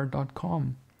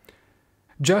riseonfire.com.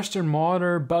 Justin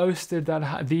Martyr boasted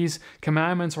that these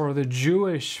commandments are the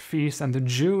Jewish feast and the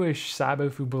Jewish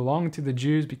Sabbath who belong to the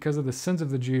Jews because of the sins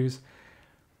of the Jews.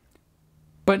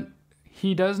 But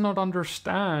he does not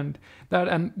understand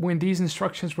that when these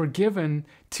instructions were given,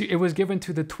 it was given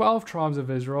to the 12 tribes of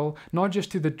Israel, not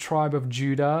just to the tribe of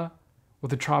Judah or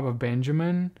the tribe of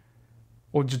Benjamin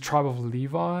or the tribe of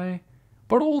Levi,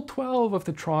 but all 12 of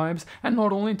the tribes, and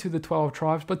not only to the 12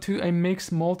 tribes, but to a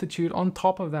mixed multitude on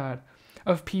top of that,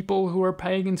 of people who were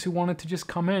pagans who wanted to just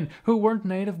come in, who weren't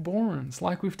native-borns,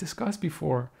 like we've discussed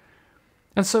before.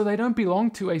 And so they don't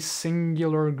belong to a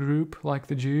singular group like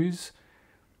the Jews.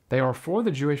 They are for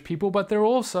the Jewish people, but they're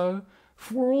also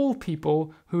for all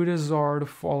people who desire to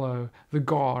follow the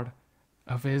God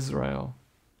of Israel.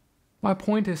 My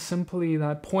point is simply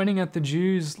that pointing at the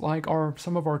Jews like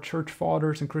some of our church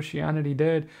fathers in Christianity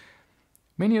did,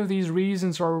 many of these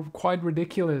reasons are quite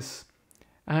ridiculous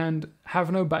and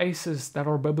have no basis that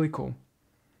are biblical.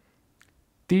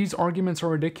 These arguments are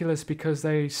ridiculous because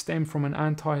they stem from an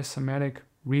anti-Semitic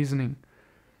reasoning.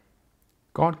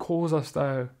 God calls us,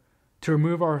 though, to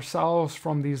remove ourselves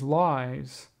from these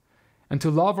lies and to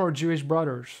love our Jewish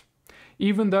brothers,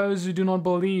 even those who do not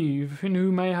believe and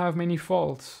who may have many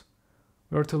faults.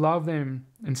 We are to love them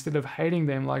instead of hating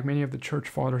them like many of the church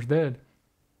fathers did.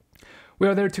 We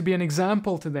are there to be an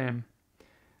example to them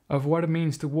of what it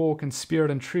means to walk in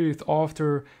spirit and truth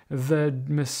after the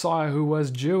Messiah who was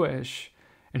Jewish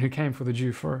and who came for the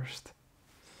Jew first.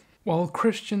 While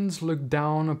Christians look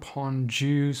down upon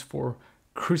Jews for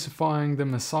crucifying the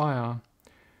Messiah,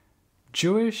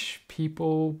 Jewish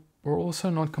people were also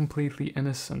not completely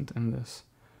innocent in this.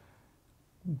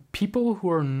 People who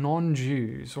are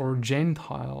non-Jews or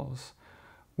Gentiles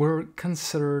were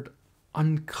considered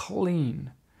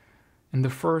unclean in the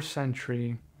first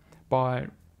century by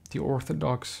the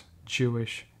Orthodox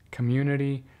Jewish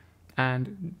community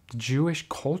and Jewish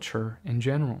culture in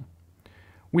general.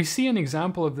 We see an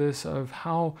example of this, of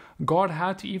how God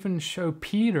had to even show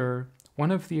Peter,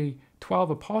 one of the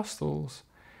 12 apostles,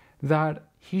 that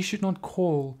he should not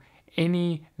call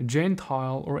any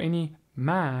Gentile or any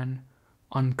man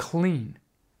unclean.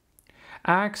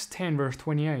 Acts 10 verse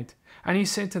 28. And he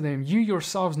said to them, you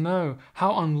yourselves know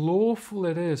how unlawful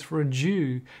it is for a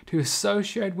Jew to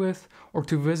associate with or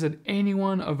to visit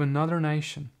anyone of another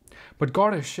nation. But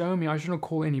God has shown me I should not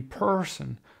call any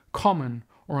person common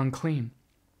or unclean.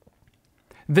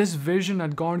 This vision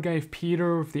that God gave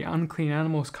Peter of the unclean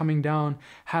animals coming down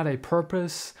had a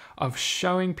purpose of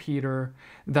showing Peter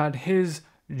that his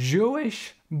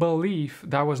Jewish belief,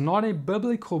 that was not a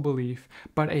biblical belief,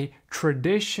 but a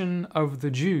tradition of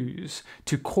the Jews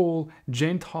to call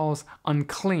Gentiles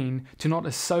unclean, to not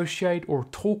associate or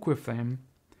talk with them.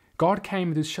 God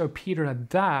came to show Peter that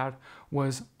that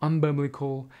was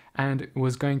unbiblical and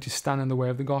was going to stand in the way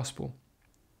of the gospel.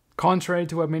 Contrary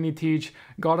to what many teach,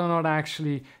 God will not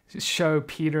actually show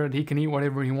Peter that he can eat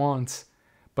whatever he wants,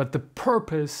 but the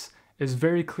purpose is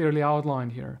very clearly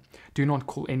outlined here. Do not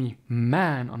call any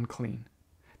man unclean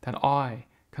that I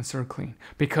consider clean.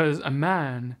 Because a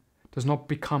man does not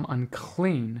become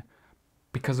unclean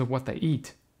because of what they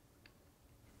eat.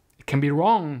 It can be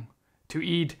wrong to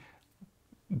eat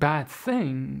bad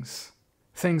things,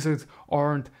 things that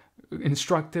aren't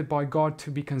instructed by God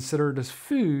to be considered as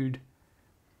food,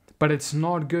 but it's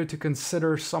not good to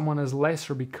consider someone as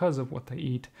lesser because of what they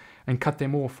eat and cut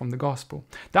them off from the gospel.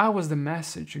 That was the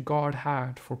message God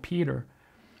had for Peter.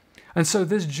 And so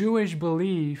this Jewish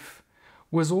belief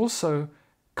was also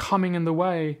coming in the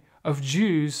way of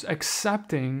Jews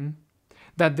accepting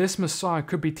that this Messiah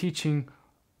could be teaching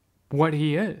what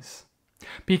he is.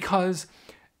 Because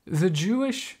the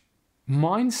Jewish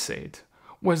mindset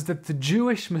was that the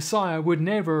Jewish Messiah would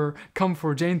never come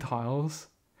for Gentiles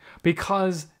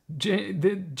because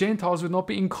the Gentiles would not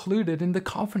be included in the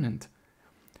covenant.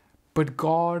 But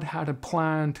God had a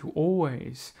plan to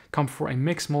always come for a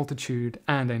mixed multitude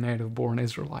and a native-born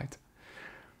Israelite.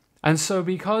 And so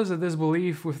because of this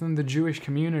belief within the Jewish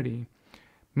community,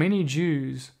 many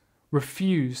Jews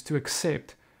refused to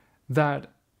accept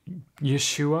that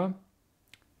Yeshua,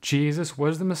 Jesus,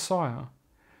 was the Messiah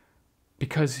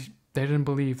because they didn't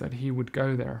believe that he would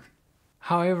go there.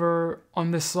 However,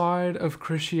 on the side of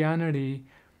Christianity,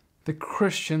 the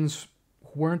Christians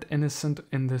weren't innocent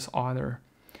in this either.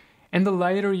 In the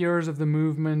later years of the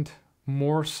movement,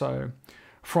 more so,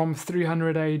 from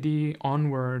 300 AD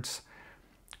onwards,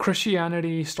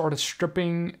 Christianity started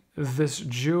stripping this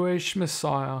Jewish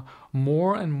Messiah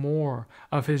more and more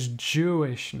of his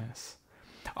Jewishness,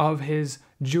 of his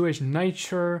Jewish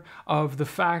nature, of the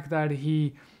fact that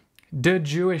he did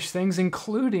Jewish things,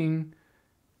 including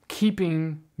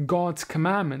keeping God's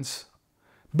commandments,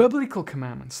 biblical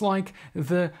commandments, like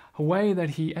the way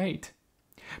that he ate.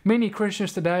 Many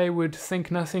Christians today would think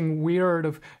nothing weird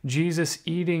of Jesus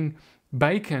eating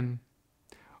bacon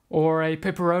or a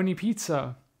pepperoni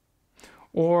pizza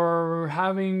or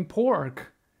having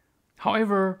pork.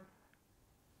 However,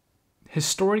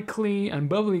 historically and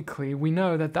biblically, we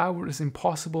know that that was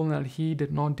impossible and that he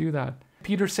did not do that.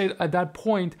 Peter said at that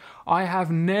point, I have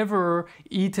never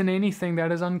eaten anything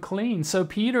that is unclean. So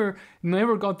Peter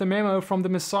never got the memo from the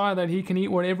Messiah that he can eat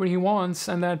whatever he wants,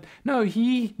 and that, no,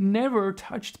 he never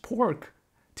touched pork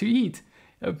to eat.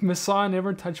 Messiah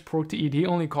never touched pork to eat. He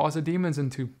only cast the demons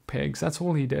into pigs. That's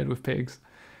all he did with pigs.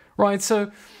 Right,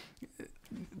 so,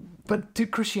 but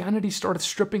Christianity started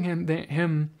stripping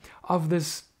him of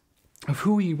this, of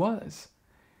who he was.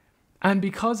 And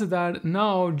because of that,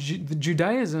 now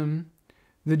Judaism,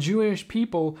 the Jewish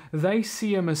people, they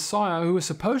see a Messiah who is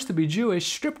supposed to be Jewish,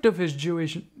 stripped of his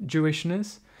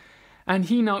Jewishness, and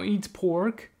he now eats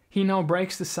pork. He now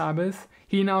breaks the Sabbath.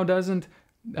 He now doesn't,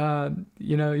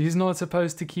 he's not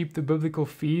supposed to keep the biblical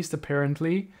feast,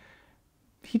 apparently.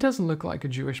 He doesn't look like a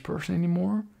Jewish person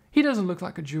anymore. He doesn't look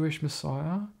like a Jewish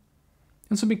Messiah.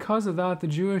 And so because of that, the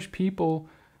Jewish people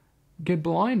get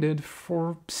blinded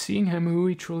for seeing him who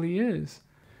he truly is.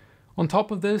 On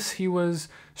top of this, he was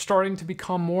starting to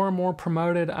become more and more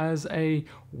promoted as a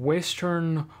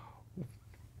Western,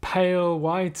 pale,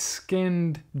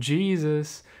 white-skinned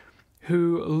Jesus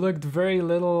who looked very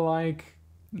little like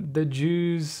the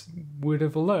Jews would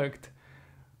have looked.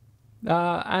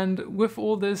 And with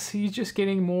all this, he's just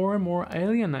getting more and more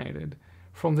alienated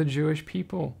from the Jewish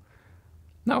people.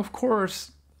 Now, of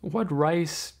course, what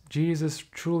race Jesus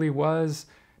truly was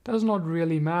does not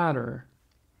really matter.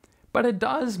 But it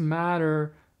does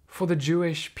matter for the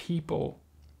Jewish people.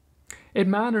 It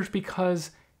matters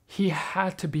because he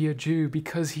had to be a Jew,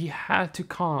 because he had to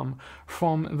come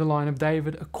from the line of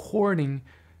David according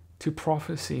to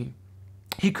prophecy.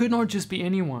 He could not just be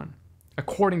anyone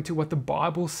according to what the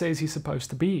Bible says he's supposed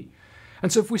to be.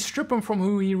 And so if we strip him from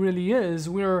who he really is,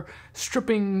 we're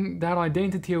stripping that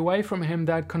identity away from him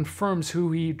that confirms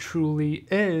who he truly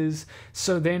is.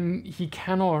 So then he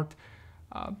cannot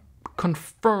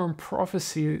confirm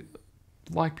prophecy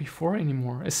like before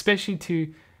anymore, especially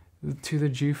to the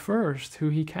Jew first, who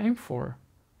he came for.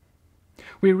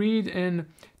 We read in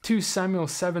 2 Samuel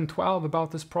 7:12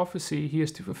 about this prophecy he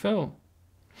is to fulfill.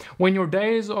 When your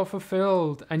days are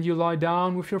fulfilled and you lie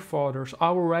down with your fathers,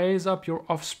 I will raise up your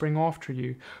offspring after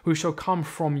you, who shall come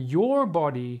from your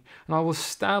body, and I will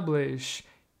establish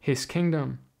his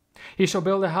kingdom. He shall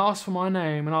build a house for my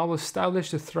name, and I will establish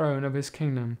the throne of his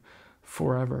kingdom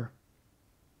forever.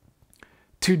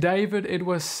 To David it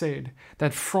was said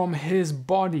that from his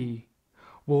body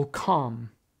will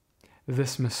come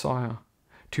this Messiah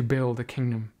to build a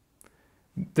kingdom.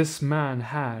 This man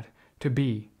had to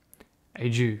be a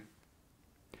Jew.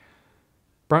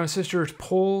 Brothers and sisters,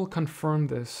 Paul confirmed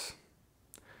this,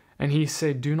 and he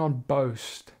said, do not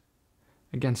boast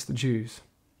against the Jews.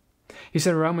 He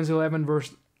said in Romans 11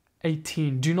 verse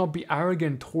 18, do not be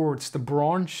arrogant towards the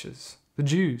branches, the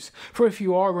Jews. For if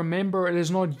you are, remember, it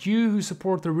is not you who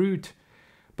support the root,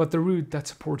 but the root that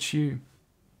supports you.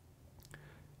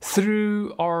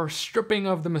 Through our stripping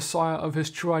of the Messiah of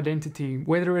his true identity,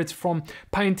 whether it's from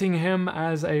painting him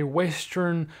as a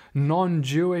Western,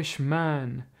 non-Jewish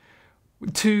man,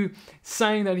 to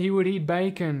saying that he would eat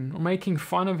bacon, or making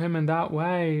fun of him in that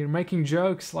way, or making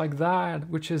jokes like that,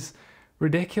 which is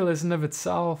ridiculous in of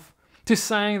itself, to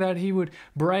saying that he would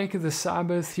break the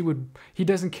Sabbath, he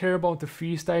doesn't care about the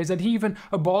feast days, that he even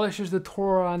abolishes the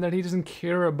Torah, and that he doesn't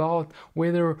care about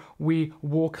whether we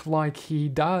walk like he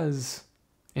does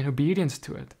in obedience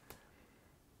to it.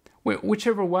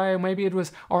 Whichever way, maybe it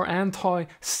was our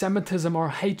anti-Semitism, our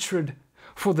hatred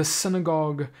for the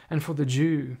synagogue and for the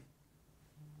Jew.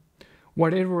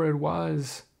 Whatever it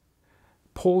was,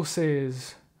 Paul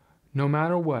says, no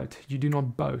matter what, you do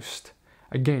not boast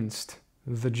against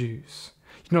the Jews.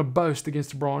 You do not boast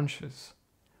against the branches.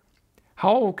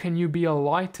 How can you be a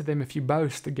light to them if you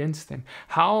boast against them?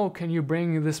 How can you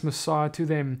bring this Messiah to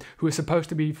them who is supposed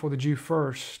to be for the Jew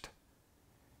first,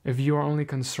 if you are only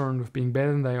concerned with being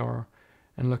better than they are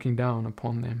and looking down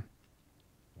upon them?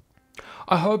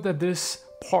 I hope that this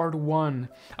part 1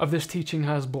 of this teaching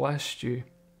has blessed you.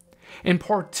 In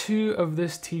part 2 of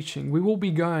this teaching, we will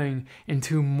be going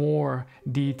into more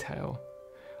detail.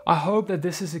 I hope that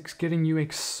this is getting you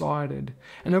excited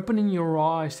and opening your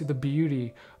eyes to the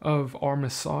beauty of our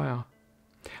Messiah.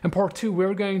 In part 2,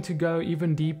 we're going to go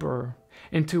even deeper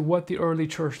into what the early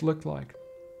church looked like.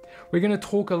 We're going to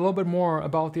talk a little bit more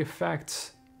about the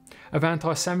effects of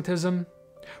anti-Semitism.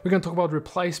 We're going to talk about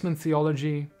replacement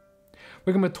theology.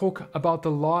 We're going to talk about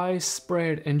the lies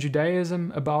spread in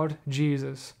Judaism about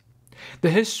Jesus,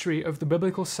 the history of the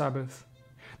biblical Sabbath,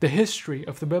 the history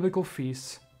of the biblical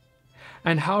feasts,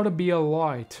 and how to be a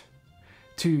light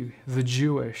to the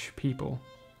Jewish people.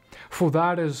 For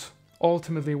that is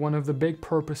ultimately one of the big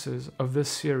purposes of this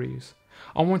series.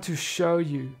 I want to show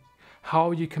you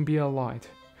how you can be a light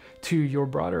to your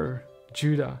brother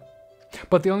Judah.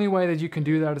 But the only way that you can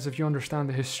do that is if you understand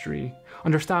the history,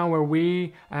 understand where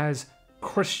we as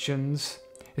Christians,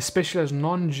 especially as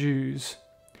non-Jews,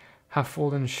 have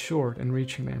fallen short in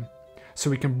reaching them, so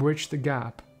we can bridge the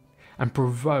gap and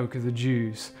provoke the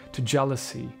Jews to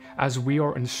jealousy as we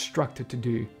are instructed to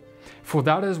do. For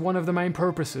that is one of the main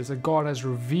purposes, that God has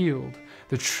revealed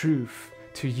the truth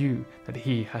to you that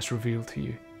he has revealed to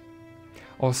you.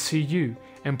 I'll see you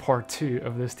in part 2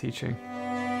 of this teaching.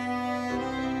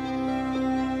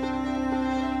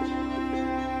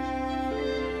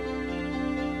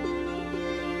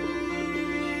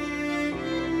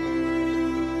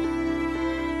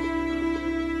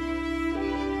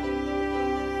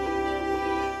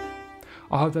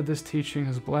 I hope that this teaching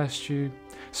has blessed you.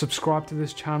 Subscribe to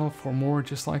this channel for more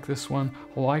just like this one.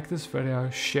 Like this video,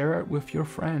 share it with your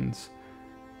friends.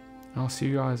 And I'll see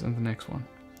you guys in the next one.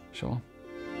 Shalom.